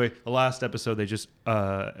 Anyway, the last episode they just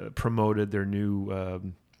promoted their new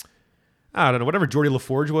I don't know, whatever Geordie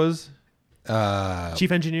LaForge was.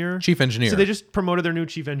 Chief engineer. So they just promoted their new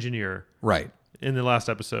chief engineer Right. in the last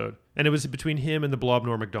episode, and it was between him and the Blob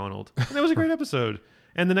Norm Macdonald, and it was a great episode.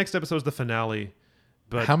 And the next episode is the finale.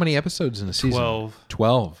 But How many episodes in a season? 12.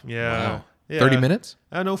 12. Yeah. Wow. Yeah. 30 minutes?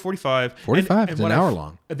 No, 45. 45. It's what an hour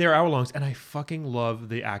long. They're hour longs, and I fucking love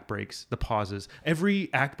the act breaks, the pauses. Every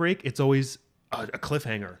act break, it's always a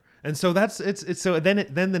cliffhanger. And so it's so then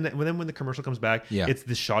when the commercial comes back, Yeah. it's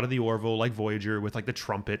the shot of the Orville like Voyager with like the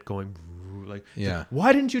trumpet going like, Yeah.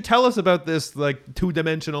 why didn't you tell us about this like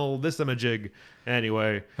 2-dimensional thisamajiig?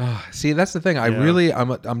 Anyway, See, that's the thing.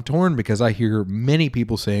 I'm torn because I hear many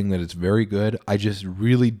people saying that it's very good. I just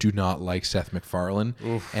really do not like Seth MacFarlane.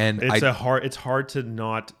 And it's hard to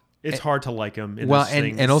not. It's hard to like him. In well, this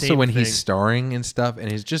and thing, also same when thing. he's starring and stuff,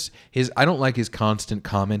 and his I don't like his constant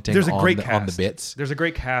commenting There's a great on cast. the bits. There's a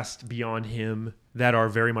great cast beyond him that are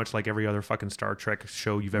very much like every other fucking Star Trek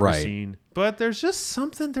show you've ever Right. seen. But there's just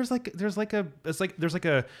something. There's like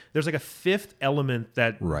a fifth element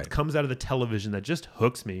that Right. comes out of the television that just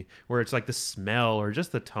hooks me. Where it's like the smell or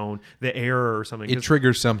just the tone, the air or something. It 'Cause-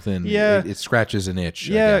 triggers something. Yeah. It scratches an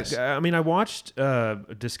itch. I Yeah, guess. I mean, I watched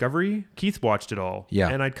Discovery. Keith watched it all. Yeah.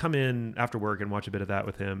 And I'd come in after work and watch a bit of that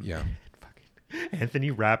with him. Yeah.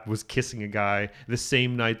 Anthony Rapp was kissing a guy the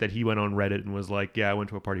same night that he went on Reddit and was like, "Yeah, I went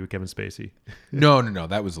to a party with Kevin Spacey." No.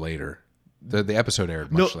 That was later. The episode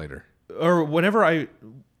aired much later. Or whenever I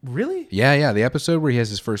really. Yeah. The episode where he has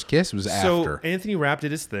his first kiss was So after. Anthony Rapp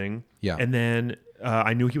did his thing. Yeah. And then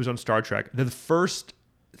I knew he was on Star Trek. The first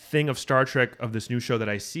thing of Star Trek of this new show that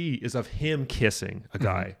I see is of him kissing a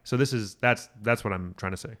guy. So that's what I'm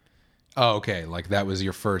trying to say. Oh, okay. Like that was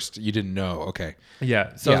your first. You didn't know. Okay.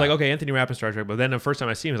 Yeah. So I was Yeah. like, okay, Anthony Rapp in Star Trek. But then the first time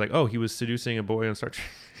I see him, I was like, oh, he was seducing a boy on Star Trek.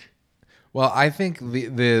 Well, I think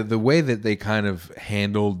the way that they kind of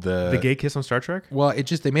handled The gay kiss on Star Trek? well,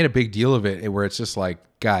 they made a big deal of it, where it's just like,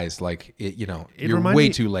 guys, like you're reminded way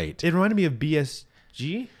me- too late. It reminded me of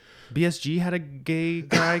BSG. BSG had a gay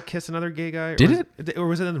guy kiss another gay guy. Did it? Or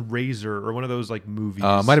was it in Razor or one of those like movies?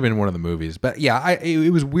 Might have been one of the movies, but yeah, it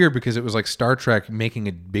was weird because it was like Star Trek making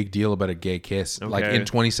a big deal about a gay kiss. Like Okay. in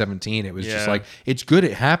 2017, it was just Yeah. like it's good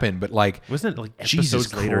it happened, but like Wasn't it like Jesus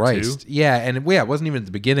episodes later Christ, too? yeah, and it wasn't even at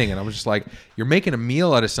the beginning, and I was just like, you're making a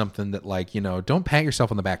meal out of something that like don't pat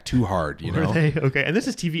yourself on the back too hard, you Were know. they? Okay, and this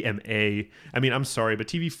is TVMA. I mean, I'm sorry, but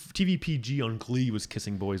TVPG on Glee was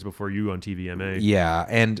kissing boys before you on TVMA. Yeah,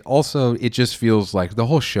 and also it just feels like the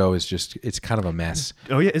whole show is it's kind of a mess.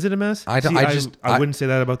 Oh yeah, is it a mess? I wouldn't say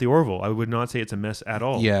that about the Orville. I would not say it's a mess at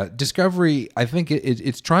all. Yeah, Discovery, I think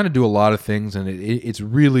it's trying to do a lot of things, and it's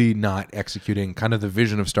really not executing kind of the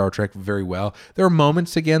vision of Star Trek very well. There are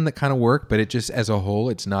moments, again, that kind of work, but it just, as a whole,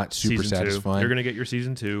 it's not super Season 2. satisfying. You're gonna get your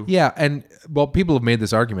season 2. Yeah, and, well, people have made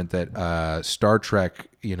this argument that Star Trek,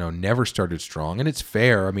 never started strong, and it's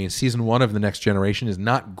fair. I mean, season 1 of The Next Generation is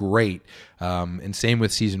not great, and same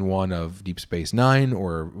with season 1 of Deep Space Nine,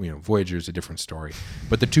 or, Voyager is a different story.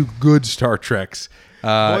 But the two good Star Treks...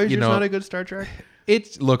 Voyager's not a good Star Trek.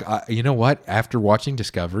 Look, you know what? After watching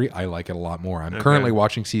Discovery, I like it a lot more. I'm currently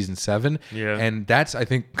watching season 7, and that's, I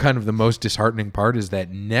think, kind of the most disheartening part is that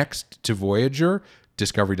next to Voyager,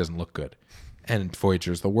 Discovery doesn't look good, and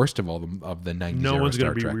Voyager is the worst of all of the 90s. No one's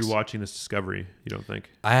going gonna to be rewatching this Discovery. You don't think?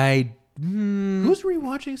 Who's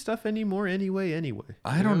rewatching stuff anymore? Anyway,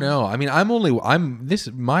 I don't know. I mean,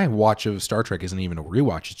 my watch of Star Trek isn't even a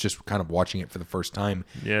rewatch. It's just kind of watching it for the first time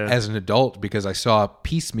as an adult because I saw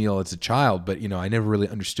piecemeal as a child, but I never really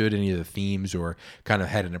understood any of the themes or kind of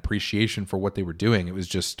had an appreciation for what they were doing. It was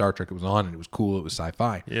just Star Trek. It was on and it was cool. It was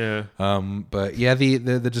sci-fi. Yeah. But yeah,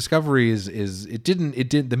 the Discovery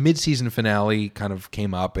the mid-season finale kind of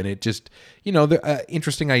came up and it just, the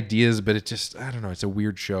interesting ideas, but it just, I don't know. It's a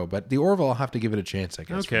weird show, but the Orville, I'll have to give it a chance, I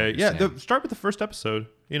guess. Okay, yeah. Start with the first episode.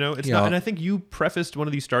 It's not. And I think you prefaced one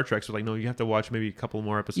of these Star Treks with like, no, you have to watch maybe a couple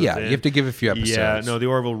more episodes. Yeah, in. you have to give a few episodes. Yeah, no, the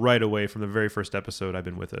Orville right away from the very first episode. I've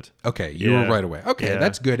been with it. Okay, you were right away. Okay,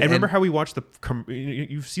 that's good. And remember how we watched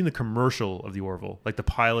you've seen the commercial of the Orville, like the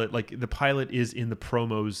pilot. Like the pilot is in the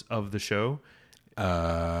promos of the show.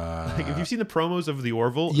 Like, if you've seen the promos of the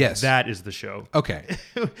Orville, Yes. that is the show. Okay.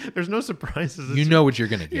 There's no surprises. You know what you're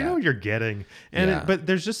gonna get. You know what you're getting, and Yeah. but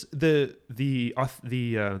there's just the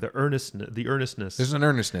earnestness. There's an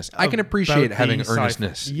earnestness. I can appreciate about having being sci-fi.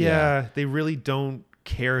 earnestness. Yeah, they really don't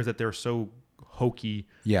care that they're so hokey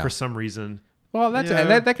Yeah. for some reason. Well, that's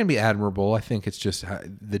Yeah. that can be admirable. I think it's just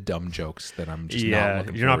the dumb jokes that I'm just not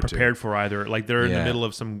looking you're not forward to. prepared for either. Like they're in the Yeah. middle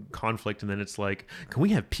of some conflict, and then it's like, "Can we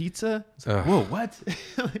have pizza?" It's like, Ugh. whoa, what?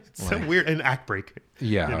 It's so weird. An act break.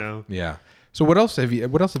 Yeah, you know. yeah. So what else have you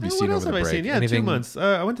seen What over else the have break? I seen? Yeah, Anything? 2 months.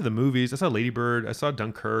 I went to the movies. I saw Lady Bird. I saw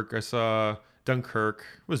Dunkirk. I saw Dunkirk.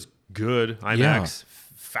 It was good. IMAX.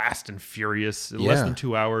 Fast and furious. Less Yeah. than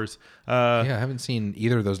 2 hours. Yeah, I haven't seen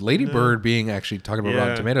either of those. Lady Bird being actually talking about Rotten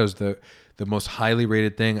Yeah. Tomatoes, the most highly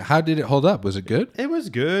rated thing. How did it hold up? Was it good? It was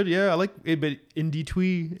good. Yeah, I like it, but indie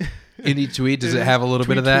twee. Indie tweet, does it have a little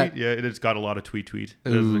bit of that? Yeah, it's got a lot of tweet.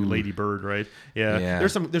 There's like Lady Bird, right? Yeah. Yeah.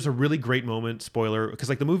 There's a really great moment. Spoiler, because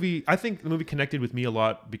like the movie, I think the movie connected with me a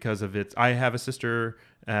lot because of it. I have a sister,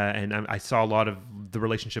 and I saw a lot of the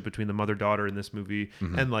relationship between the mother-daughter in this movie,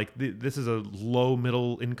 Mm-hmm. and like this is a low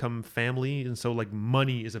middle income family, and so like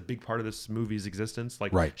money is a big part of this movie's existence.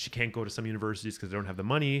 Like, Right. she can't go to some universities because they don't have the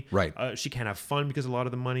money. Right. She can't have fun because a lot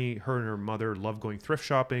of the money. Her and her mother love going thrift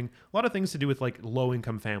shopping. A lot of things to do with like low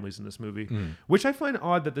income families in this movie, which I find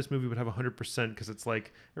odd that this movie would have 100% because it's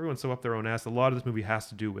like everyone's so up their own ass. A lot of this movie has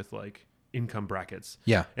to do with like income brackets.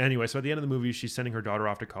 Yeah. Anyway, so at the end of the movie, she's sending her daughter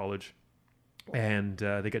off to college, and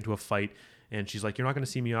they get into a fight. And she's like, "You're not going to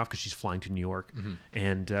see me off," because she's flying to New York.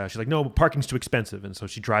 And she's like, "No, parking's too expensive." And so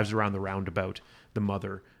she drives around the roundabout, the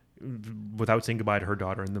mother, without saying goodbye to her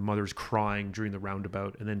daughter. And the mother's crying during the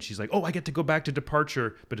roundabout. And then she's like, "Oh, I get to go back to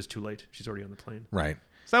departure," but it's too late. She's already on the plane. Right.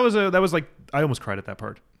 So that was like, I almost cried at that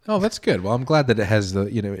part. Oh, that's good. Well, I'm glad that it has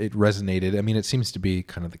it resonated. I mean, it seems to be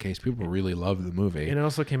kind of the case. People really love the movie. And it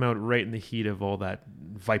also came out right in the heat of all that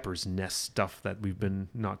Viper's Nest stuff that we've been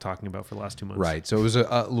not talking about for the last 2 months. Right. So it was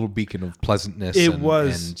a little beacon of pleasantness. It and,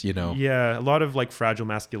 was, and, you know. yeah, a lot of like fragile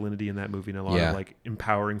masculinity in that movie, and a lot Yeah. of like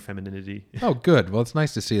empowering femininity. Oh, good. Well, it's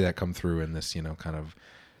nice to see that come through in this, kind of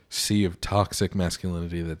sea of toxic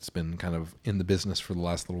masculinity that's been kind of in the business for the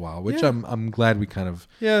last little while, which Yeah. I'm glad we kind of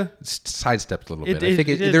Yeah. sidestepped a little It- bit. I think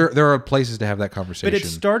it did. there are places to have that conversation. But it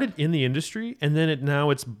started in the industry, and then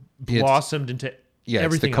it's blossomed into Yeah,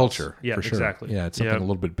 everything it's the culture. else. Yeah, for sure. exactly. Yeah, it's something a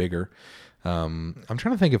little bit bigger. I'm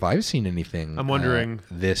trying to think if I've seen anything. I'm wondering.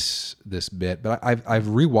 This bit, but I've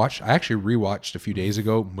rewatched. I actually rewatched a few days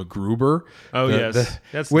ago MacGruber. Oh, yes.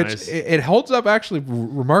 That's which nice. it holds up actually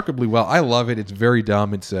remarkably well. I love it. It's very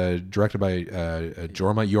dumb. It's directed by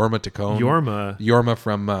Jorma Taccone. Jorma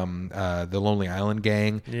from the Lonely Island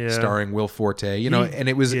Gang, Yeah. starring Will Forte. And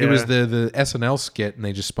it was the SNL skit, and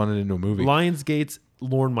they just spun it into a movie. Lionsgate's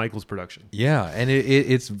Lorne Michaels production. Yeah, and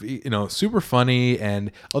it's super funny, and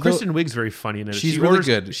although Kristen Wiig's very funny in it. She's really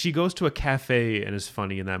good. She goes to a cafe and is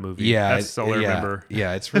funny in that movie. yeah, That's all I remember.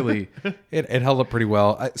 Yeah, it's really it held up pretty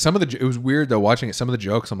well. It was weird though watching it. Some of the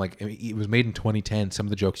jokes, I'm like, it was made in 2010. Some of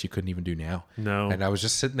the jokes you couldn't even do now. No. And I was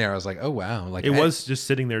just sitting there. I was like, oh wow, like It was just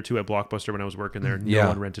sitting there too at Blockbuster when I was working there. No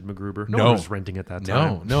one rented MacGruber. No one was renting at that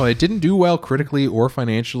time. No, it didn't do well critically or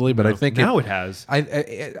financially, but I think Now it has. I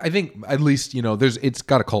think at least it's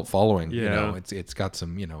got a cult following. Yeah. It's got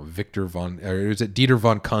some Victor von, or is it Dieter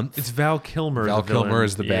von Kuntz? It's Val Kilmer. Val the villain. Kilmer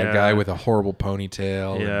is the bad Yeah. guy with a horrible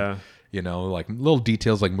ponytail. Yeah. And, like little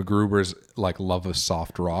details like MacGruber's like love of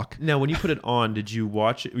soft rock. Now, when you put it on, did you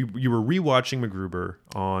watch it? You were rewatching MacGruber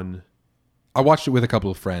on I watched it with a couple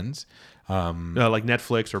of friends. like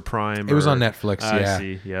Netflix or Prime. It was or- on Netflix, yeah. I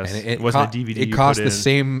see. Yes, And it wasn't a DVD. It you cost put the in.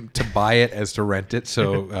 same to buy it as to rent it.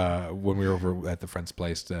 So when we were over at the friend's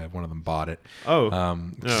place, one of them bought it. Oh.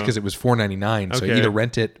 Just because it was $4.99. So Okay. either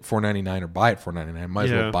rent it $4.99 or buy it $4.99. Might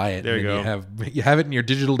as Yeah, well buy it. there and you then go. you have it in your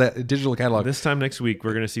digital catalog. This time next week,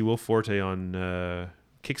 we're going to see Will Forte on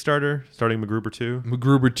Kickstarter, starting MacGruber 2.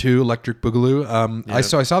 MacGruber 2, Electric Boogaloo. Yeah. I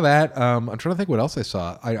saw that. I'm trying to think what else I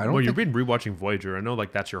saw. I don't. Well, you've think, been rewatching Voyager. I know,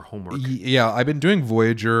 like that's your homework. yeah, I've been doing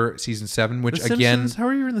Voyager season 7, which The again, Simpsons? How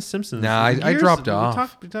are you in The Simpsons? Nah, I dropped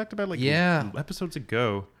off. We talked about like Yeah. episodes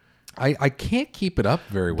ago. I can't keep it up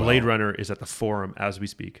very well. Blade Runner is at the Forum as we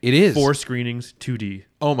speak. It is. 4 screenings, 2D.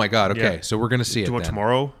 Oh my god. Okay, Yeah. so we're gonna see Do it you want then.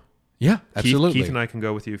 tomorrow? Yeah, absolutely. Keith and I can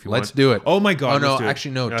go with you if you Let's want. do it. Oh my god. Oh no, let's do it.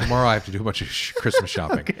 actually no. Tomorrow I have to do a bunch of Christmas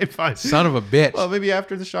shopping. Okay, fine. Son of a bitch. Well, maybe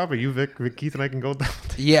after the shopping, you, Vic, Keith, and I can go down.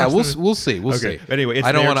 Yeah, we'll see. We'll Okay. see. Anyway, it's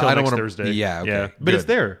I don't there wanna- till I don't next wanna- Thursday. yeah, okay, but it's good.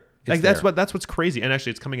 there. Like It's there. that's what's crazy. And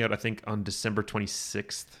actually, it's coming out I think on December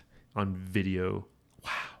 26th on video.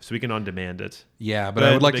 So we can on demand it. Yeah, but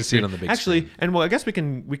I would like to see it screen. on the big Actually, screen. and well, I guess we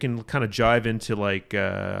can kind of jive into like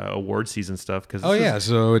award season stuff because Oh yeah,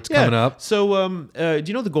 so it's coming up. So do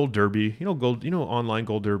you know the Gold Derby? Online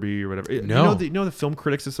Gold Derby or whatever. No. You know the film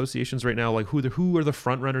critics associations right now. Like who are the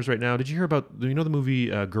front runners right now? Did you hear about the movie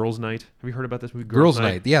Girls Night? Have you heard about this movie Girls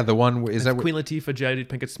Night. Yeah, the one is that Queen Latifah, Jada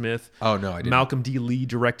Pinkett Smith. Oh no, I didn't. Malcolm D. Lee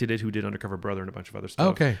directed it, who did Undercover Brother and a bunch of other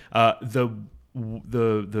stuff. Okay.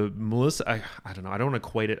 The Melissa, I don't know, I don't want to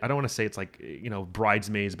equate it, I don't want to say it's like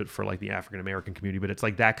Bridesmaids but for like the African American community, but it's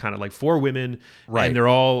like that kind of like 4 women, right? And they're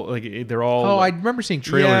all oh, I remember seeing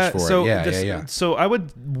trailers for it. Yeah. So I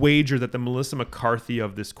would wager that the Melissa McCarthy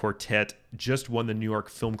of this quartet just won the New York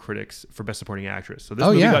Film Critics for Best Supporting Actress. So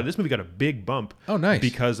this movie got a big bump. Oh, nice.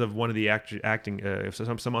 Because of one of the acting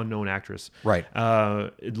some unknown actress. Right.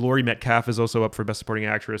 Laurie Metcalf is also up for Best Supporting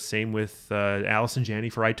Actress. Same with Allison Janney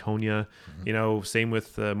for I, Tonya. Mm-hmm. Same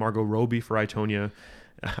with Margot Robbie for I, Tonya.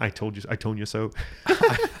 I told you so. I told you so.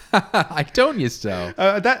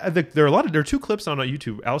 There are 2 clips on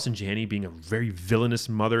YouTube. Allison Janney being a very villainous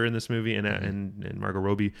mother in this movie, and Margot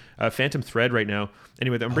Robbie. Phantom Thread right now.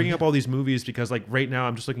 Anyway, I'm bringing up all these movies because like right now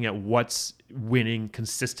I'm just looking at what's winning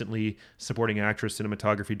consistently: supporting actress,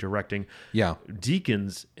 cinematography, directing. Yeah,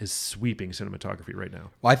 Deakins is sweeping cinematography right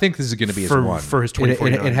now. Well, I think this is going to be his one for his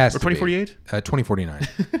 2049. It has or to 2048. 2049.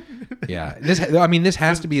 Yeah, this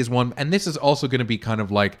has to be his one, and this is also going to be kind of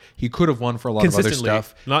like he could have won for a lot of other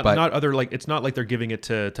stuff. Not other, like it's not like they're giving it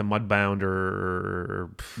to Mudbound or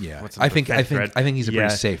yeah. I think he's a pretty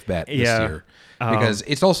safe bet this year. Because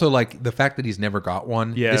it's also like the fact that he's never got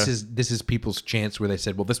one. Yeah. This is people's chance where they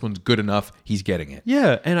said, well, this one's good enough. He's getting it.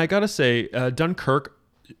 Yeah. And I got to say, Dunkirk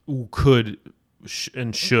could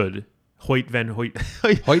and should. Hoyt van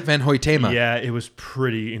Hoytema. Yeah, it was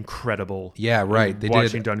pretty incredible. Yeah, right. They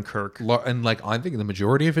watching did Dunkirk. And like I think the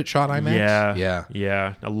majority of it shot IMAX.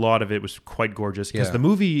 Yeah. A lot of it was quite gorgeous because the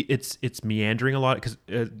movie it's meandering a lot. Because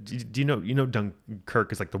do you know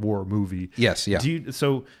Dunkirk is like the war movie? Yes. Yeah.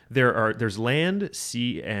 So there's land,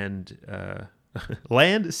 sea, and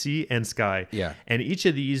land, sea, and sky. Yeah. And each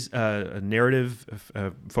of these narrative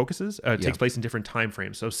focuses takes place in different time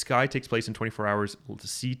frames. So sky takes place in 24 hours. The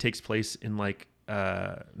sea takes place in like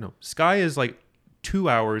sky is like 2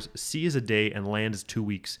 hours, sea is a day, and land is 2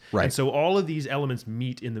 weeks. Right. And so all of these elements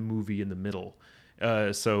meet in the movie in the middle.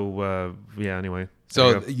 Anyway.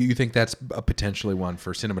 So you think that's a potentially one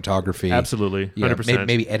for cinematography? Absolutely, 100%.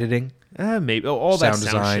 Maybe editing? Maybe all that sound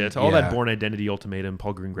design shit, all that Bourne Identity, Ultimatum,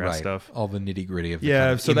 Paul Greengrass stuff, all the nitty gritty of the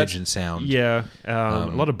kind of image and sound. Yeah, a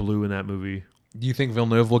lot of blue in that movie. Do you think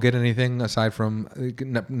Villeneuve will get anything aside from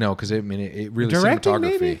no? Because it really directing,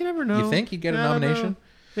 cinematography. Maybe you never know. You think he'd get a nomination?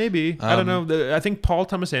 Maybe. I don't know. I think Paul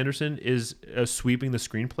Thomas Anderson is sweeping the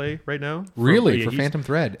screenplay right now. For Phantom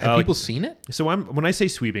Thread. Have people seen it? So when I say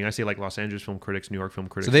sweeping, I say like Los Angeles film critics, New York film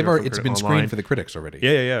critics. So it's been screened for the critics already.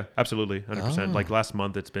 Yeah. Absolutely. 100%. Like last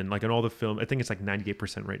month, it's been like in all the film, I think it's like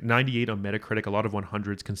 98% right. 98 on Metacritic, a lot of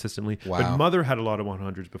 100s consistently. Wow. But Mother had a lot of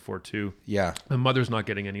 100s before too. Yeah. And Mother's not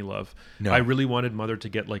getting any love. No. I really wanted Mother to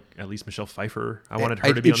get like at least Michelle Pfeiffer. I wanted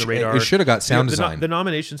her to be on the radar. It should have got sound design. The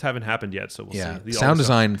nominations haven't happened yet, so we'll see. Sound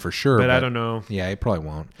design for sure. But I don't know. Yeah, it probably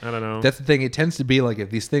won't. I don't know. That's the thing. It tends to be like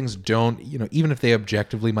if these things don't, even if they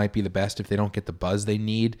objectively might be the best, if they don't get the buzz they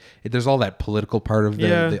need, there's all that political part of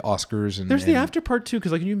the Oscars. And there's the after part too,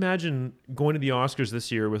 because like, can you imagine going to the Oscars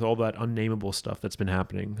this year with all that unnameable stuff that's been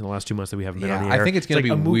happening in the last 2 months that we haven't been on the air? I think it's going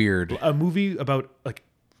to be weird. A movie about like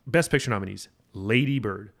Best Picture nominees: Lady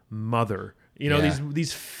Bird, Mother.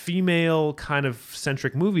 These female kind of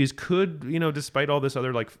centric movies could, despite all this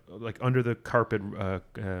other like under the carpet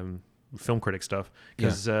film critic stuff,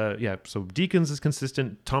 because so Deakins is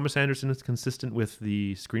consistent, Thomas Anderson is consistent with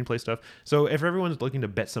the screenplay stuff. So if everyone's looking to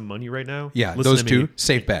bet some money right now, those two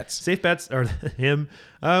safe bets are him.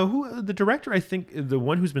 Who the director? I think the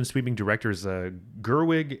one who's been sweeping directors,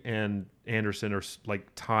 Gerwig and Anderson are like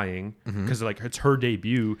tying because like it's her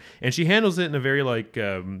debut, and she handles it in a very like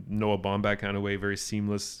Noah Baumbach kind of way, very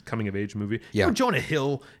seamless coming of age movie. Jonah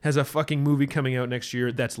Hill has a fucking movie coming out next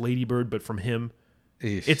year that's Lady Bird, but from him.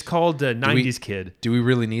 It's called 90s Kid. Do we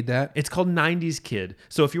really need that? It's called 90s Kid.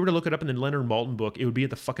 So if you were to look it up in the Leonard Maltin book, it would be at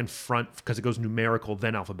the fucking front because it goes numerical,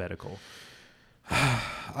 then alphabetical.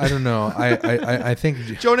 I don't know. I think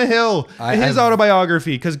Jonah Hill, his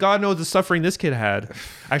autobiography, because God knows the suffering this kid had.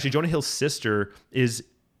 Actually, Jonah Hill's sister is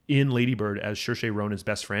in Lady Bird as Saoirse Ronan's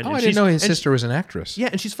best friend. Oh, and I didn't know his and sister was an actress. Yeah,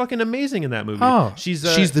 and she's fucking amazing in that movie. Oh, she's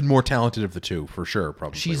the more talented of the two, for sure.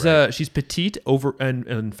 Probably she's petite over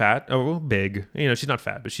and fat. Oh, big. You know, she's not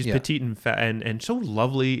fat, but she's petite and fat and so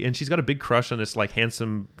lovely. And she's got a big crush on this like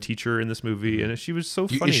handsome teacher in this movie. And she was so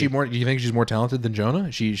funny. Is she more? Do you think she's more talented than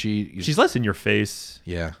Jonah? She's less in your face.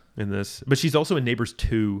 Yeah. In this, but she's also in Neighbors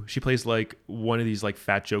 2. She plays like one of these like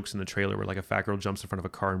fat jokes in the trailer where like a fat girl jumps in front of a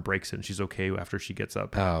car and breaks it, and she's okay after she gets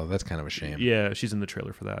up. Oh, that's kind of a shame. Yeah, she's in the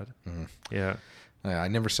trailer for that. Yeah. I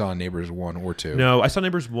never saw Neighbors 1 or 2. No, I saw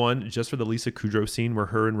Neighbors 1 just for the Lisa Kudrow scene where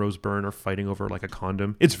her and Rose Byrne are fighting over like a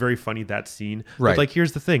condom. It's very funny, that scene. Right. But like,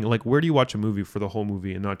 here's the thing. Like, where do you watch a movie for the whole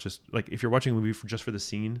movie and not just like if you're watching a movie just for the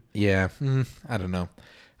scene? Yeah. I don't know.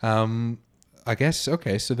 I guess,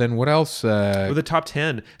 okay, so then what else? With the top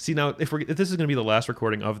 10. See, now, if this is going to be the last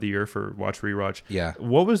recording of the year for Watch Rewatch, yeah.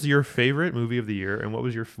 What was your favorite movie of the year, and what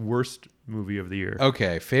was your worst movie of the year?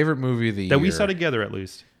 Okay, favorite movie of the year. That we saw together, at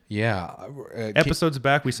least. Yeah. Episodes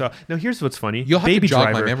back, we saw... Now, here's what's funny. You'll have Baby to jog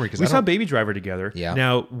Driver. my memory. We saw Baby Driver together. Yeah.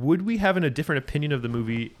 Now, would we have a different opinion of the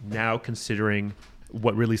movie now, considering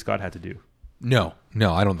what Ridley Scott had to do? No,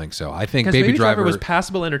 I don't think so. I think Baby Driver was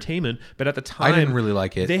passable entertainment, but at the time I didn't really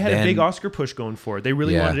like it. They had a big Oscar push going for it. They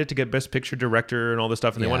really wanted it to get Best Picture Director and all this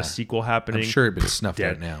stuff, and they want a sequel happening. I'm sure it'd been snuffed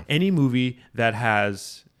out now. Any movie that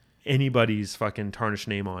has anybody's fucking tarnished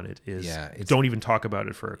name on it is don't even talk about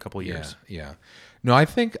it for a couple of years. Yeah. No, I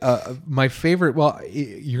think my favorite. Well,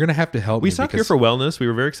 you're gonna have to help me. We saw Cure for Wellness. We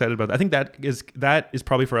were very excited about that. I think that is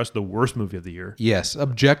probably for us the worst movie of the year. Yes,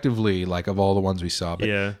 objectively, like of all the ones we saw.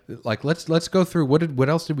 But like let's go through what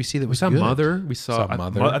else did we see that was good? We saw Mother. We saw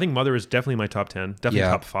Mother. I think Mother is definitely my top 10. Definitely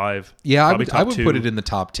top 5. Yeah, I would put it in the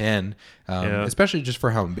top 10, especially just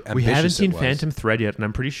for how ambitious we haven't seen it was. Phantom Thread yet, and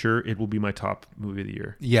I'm pretty sure it will be my top movie of the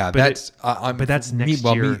year. Yeah, but that's next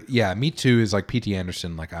year. Me Too is like P.T.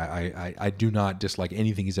 Anderson. Like I do not dislike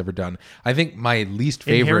anything he's ever done. I think my least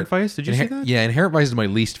favorite. Inherent Vice. Did you see that? Yeah, Inherent Vice is my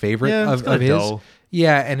least favorite of his. Dull.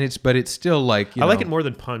 Yeah, and it's still like I like it more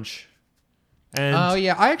than Punch. And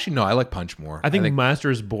I like Punch more. I think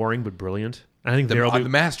Master is boring but brilliant. I think the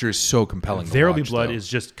Master is so compelling. There Will Be Blood is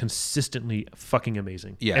just consistently fucking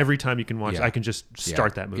amazing. Yeah. Every time you can watch, I can just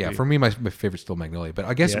start that movie. Yeah, for me, my favorite's still Magnolia, but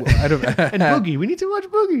I guess I don't. And Boogie, we need to watch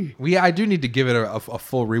Boogie. I do need to give it a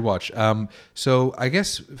full rewatch. So I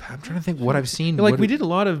guess I'm trying to think what I've seen. Like we did a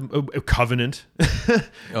lot of Covenant.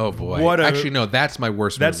 Oh boy! Actually, no, that's my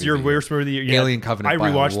worst. That's your worst movie of the year. Yeah. Alien Covenant. I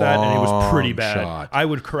rewatched that and it was pretty bad. Shot. I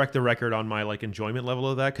would correct the record on my like enjoyment level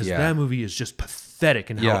of that because that movie is just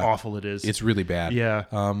pathetic in how awful it is. It's really bad. Yeah.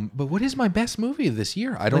 But what is my best movie of this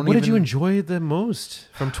year? I don't. What did you enjoy the most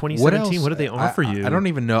from 2017? What did they offer you? I don't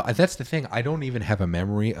even know. That's the thing. I don't even have a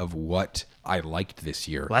memory of what I liked this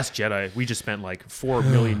year. Last Jedi. We just spent like 4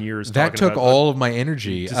 million years. That took all of my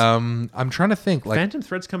energy. I'm trying to think. Like Phantom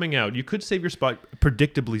Thread's coming out. You could save your spot,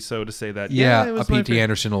 predictably so, to say that. Yeah, a P.T.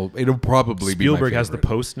 Anderson it'll probably be my Spielberg has The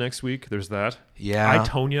Post next week. There's that. Yeah. I,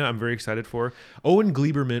 Tonya, I'm very excited for. Owen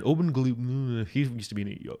Gleiberman. He used to be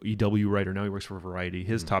an EW writer. Now he works for Variety.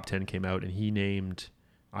 His top 10 came out, and he named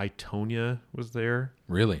I, Tonya was there.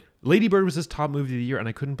 Really? Lady Bird was his top movie of the year, and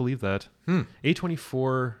I couldn't believe that.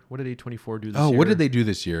 A24. What did A24 do this year? What did they do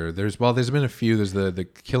this year? There's been a few. There's the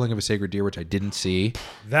Killing of a Sacred Deer, which I didn't see.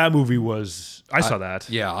 That movie was. I saw that.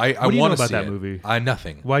 Yeah, I what do you want know to about see that it. movie.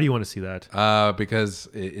 Nothing. Why do you want to see that? Because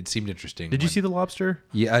it seemed interesting. Did you see The Lobster?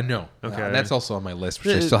 Yeah, no. Okay, that's also on my list,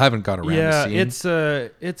 which I still haven't got around to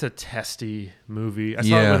seeing. It's a testy movie. I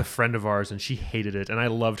saw it with a friend of ours, and she hated it, and I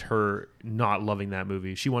loved her not loving that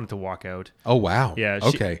movie. She wanted to walk out. Oh wow. Yeah.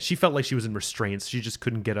 Okay. She felt like she was in restraints. She just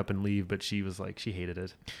couldn't get up and leave, but she was like, she hated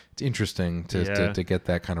it. It's interesting to get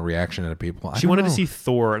that kind of reaction out of people. She wanted to see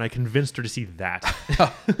Thor, and I convinced her to see that.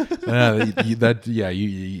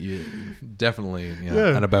 You definitely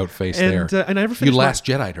an about face there. And I never finished. You Last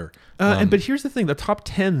Jedi'd her. But here's the thing: the top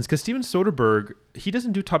 10s, because Steven Soderbergh, he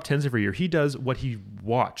doesn't do top 10s every year. He does what he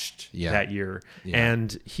watched that year,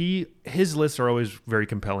 and his lists are always very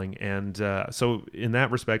compelling. And so, in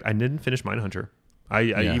that respect, I didn't finish Mindhunter. I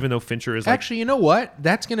even though Fincher is actually, you know what?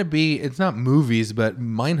 That's going to be. It's not movies, but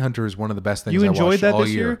Mindhunter is one of the best things. You enjoyed that all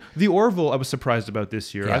this year. The Orville, I was surprised about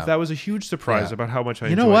this year. That was a huge surprise about how much I.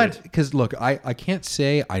 You know what? Because look, I can't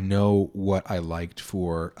say I know what I liked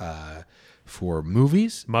for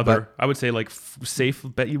movies. Mother, I would say like safe.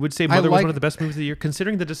 Bet you would say Mother was one of the best movies of the year.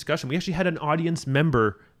 Considering the discussion, we actually had an audience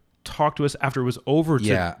member talk to us after it was over.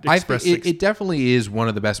 I think it definitely is one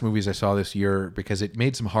of the best movies I saw this year because it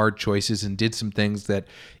made some hard choices and did some things that,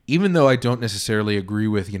 even though I don't necessarily agree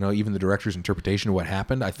with, even the director's interpretation of what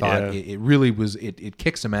happened, I thought it really was, it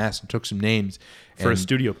kicked some ass and took some names for a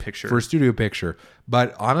studio picture.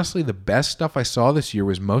 But honestly, the best stuff I saw this year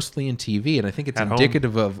was mostly in TV, and I think it's At home.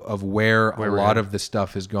 indicative of where a we're lot at. of the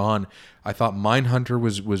stuff has gone. I thought Mindhunter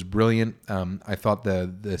was brilliant. I thought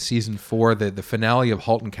the season 4, the finale of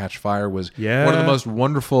 *Halt and Catch Fire* was Yeah. one of the most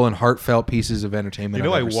wonderful and heartfelt pieces of entertainment. You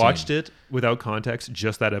know, I've I ever watched seen. it without context,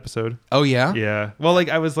 just that episode. Oh yeah, Yeah. Well, like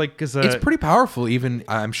I was like, because it's pretty powerful. Even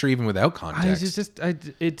I'm sure even without context.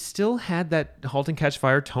 it still had that *Halt and Catch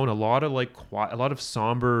Fire* tone. A lot of like a lot of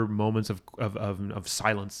somber moments of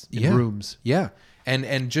silence in rooms. Yeah.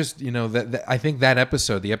 And just, that I think that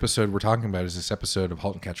episode, the episode we're talking about is this episode of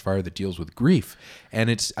 *Halt and Catch Fire* that deals with grief. And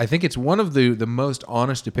I think it's one of the most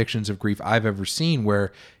honest depictions of grief I've ever seen,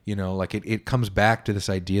 where, like it comes back to this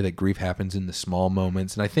idea that grief happens in the small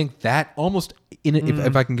moments. And I think that almost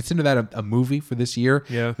if I can consider that a movie for this year,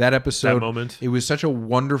 that episode, that moment. It was such a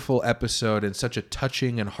wonderful episode and such a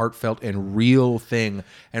touching and heartfelt and real thing.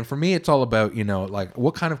 And for me, it's all about, like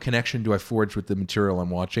what kind of connection do I forge with the material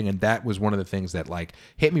I'm watching? And that was one of the things that like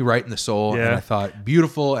hit me right in the soul. Yeah. And I thought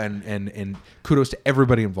beautiful and kudos to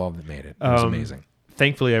everybody involved that made it. It was amazing.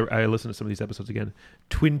 Thankfully, I listened to some of these episodes again.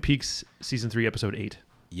 Twin Peaks season 3, episode 8.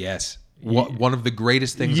 Yes. One of the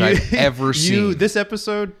greatest things I've ever seen. This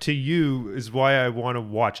episode to you is why I want to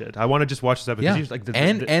watch it. I want to just watch this episode. Yeah. It's like the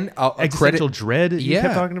I'll existential credit, dread you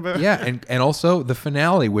kept talking about. Yeah, and also the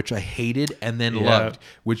finale, which I hated and then loved,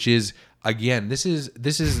 which is again, this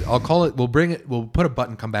is I'll call it, we'll put a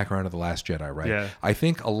button, come back around to The Last Jedi, right? Yeah. I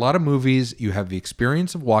think a lot of movies, you have the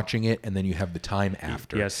experience of watching it and then you have the time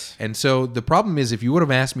after. Yes. And so the problem is, if you would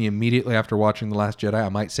have asked me immediately after watching The Last Jedi, I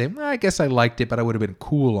might say, I guess I liked it, but I would have been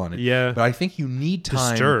cool on it. Yeah. But I think you need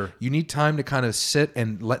time. stir. You need time to kind of sit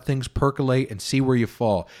and let things percolate and see where you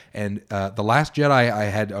fall. And The Last Jedi, I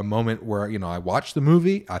had a moment where, I watched the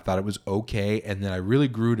movie, I thought it was okay, and then I really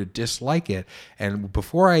grew to dislike it. And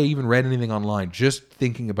before I even read anything online, just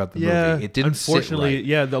thinking about the movie, it didn't unfortunately,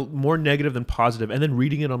 sit right. the more negative than positive. And then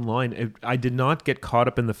reading it online, I did not get caught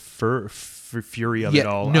up in the fury of it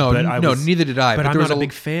all. No, neither did I. But I'm there was not a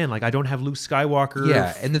big fan. Like, I don't have Luke Skywalker.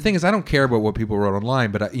 Yeah, and the thing is, I don't care about what people wrote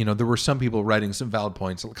online, but there were some people writing some valid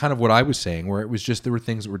points, kind of what I was saying, where it was just there were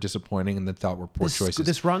things that were disappointing and that thought were poor choices.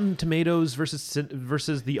 This Rotten Tomatoes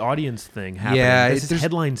versus the audience thing happening. Yeah, this is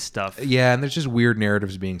headline stuff. Yeah, and there's just weird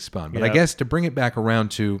narratives being spun. But I guess to bring it back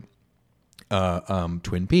around to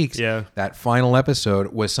Twin Peaks, that final episode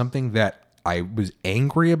was something that I was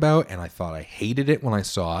angry about, and I thought I hated it when I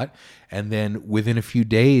saw it. And then within a few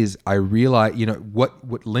days, I realized,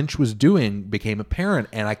 what Lynch was doing became apparent,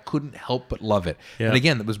 and I couldn't help but love it. Yeah. And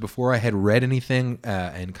again, that was before I had read anything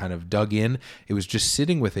and kind of dug in. It was just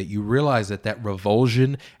sitting with it. You realize that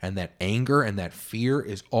revulsion and that anger and that fear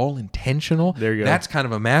is all intentional. There you go. That's kind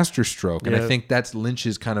of a masterstroke. And I think that's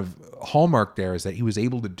Lynch's kind of hallmark there, is that he was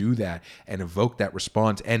able to do that and evoke that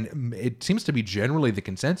response. And it seems to be generally the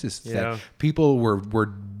consensus that people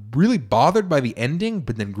were really bothered by the ending,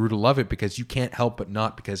 but then grew to love it because you can't help but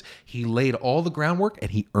not, because he laid all the groundwork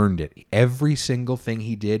and he earned it. Every single thing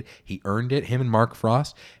he did, he earned it, him and Mark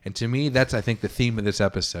Frost. And to me, that's, I think, the theme of this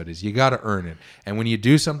episode is you got to earn it. And when you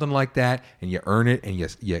do something like that and you earn it and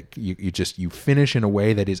you finish in a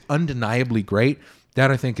way that is undeniably great,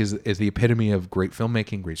 that I think is the epitome of great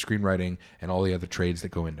filmmaking, great screenwriting, and all the other trades that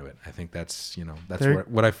go into it. I think that's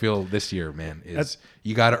what I feel this year, man, is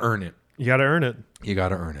you got to earn it. You got to earn it. You got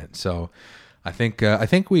to earn it. So, I think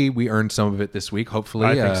we earned some of it this week. Hopefully,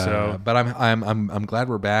 I think so. But I'm glad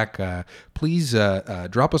we're back. Please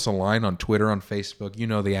drop us a line on Twitter, on Facebook.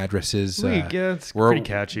 The addresses. It's pretty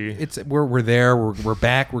catchy. We're there. We're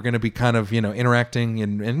back. We're going to be kind of interacting,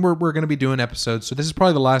 and we're going to be doing episodes. So this is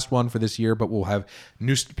probably the last one for this year, but we'll have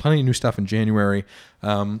plenty of new stuff in January.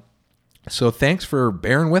 So thanks for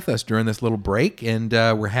bearing with us during this little break, and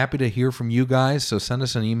we're happy to hear from you guys. So send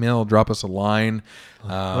us an email, drop us a line.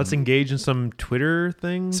 Let's engage in some Twitter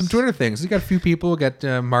things. We got a few people. We got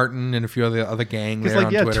Martin and a few other gang there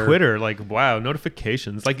on Twitter. Twitter, wow,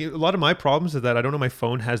 notifications. Like, a lot of my problems is that I don't know, my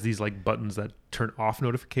phone has these buttons that turn off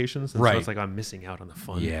notifications. And right. So it's like I'm missing out on the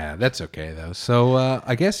fun. Yeah, that's okay though. So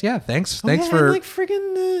I guess thanks for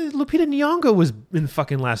friggin' Lupita Nyong'o was in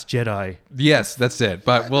fucking Last Jedi. Yes, that's it.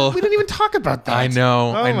 But we didn't even talk about that. I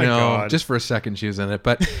know. My God. Just for a second she was in it.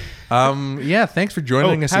 But thanks for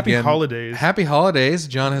joining us happy again. Holidays. Happy holidays.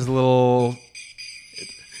 John has a little.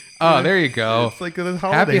 Oh, there you go. It's like a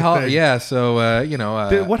holiday thing. Yeah. So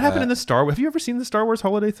what happened in the Star Wars? Have you ever seen the Star Wars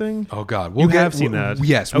holiday thing? Oh God, You have seen that.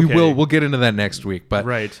 Yes, Okay. we will. We'll get into that next week. But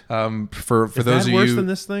right. For is those that of worse you than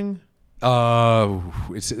this thing?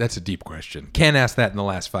 That's a deep question. Can't ask that in the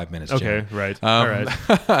last 5 minutes. Okay, Jim. right. All right.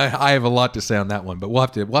 I have a lot to say on that one, but we'll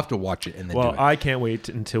have to watch it and then Well, do it. I can't wait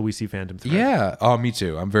until we see Phantom Thread. Yeah. Oh, me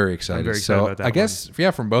too. I'm very excited. very excited about that I guess,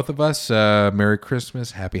 from both of us, Merry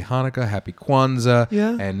Christmas, Happy Hanukkah, Happy Kwanzaa.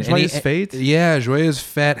 Yeah. And Joyeux fêtes. Yeah, Joyeux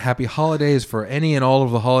fête. Happy holidays for any and all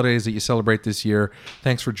of the holidays that you celebrate this year.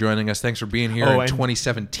 Thanks for joining us. Thanks for being here in and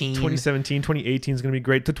 2017. 2018 is going to be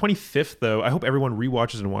great. The 25th, though, I hope everyone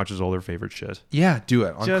rewatches and watches all their favorite shit. Yeah, do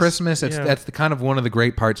it. On Christmas, that's the kind of one of the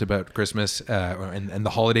great parts about Christmas and the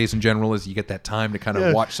holidays in general is you get that time to kind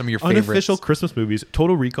of watch some of your favorites. Unofficial Christmas movies.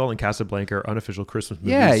 Total Recall and Casablanca are unofficial Christmas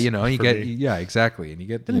movies. Yeah, you get exactly. And you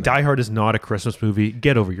get Die Hard is not a Christmas movie.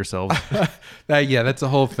 Get over yourselves. That's the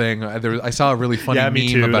whole thing. I saw a really funny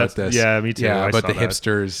meme about this. Yeah, me too. About the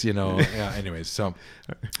hipsters, anyways, so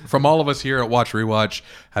from all of us here at Watch Rewatch,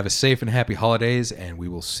 have a safe and happy holidays, and we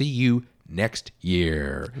will see you next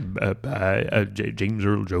year. Bye, James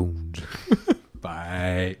Earl Jones.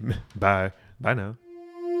 Bye. Bye. Bye now.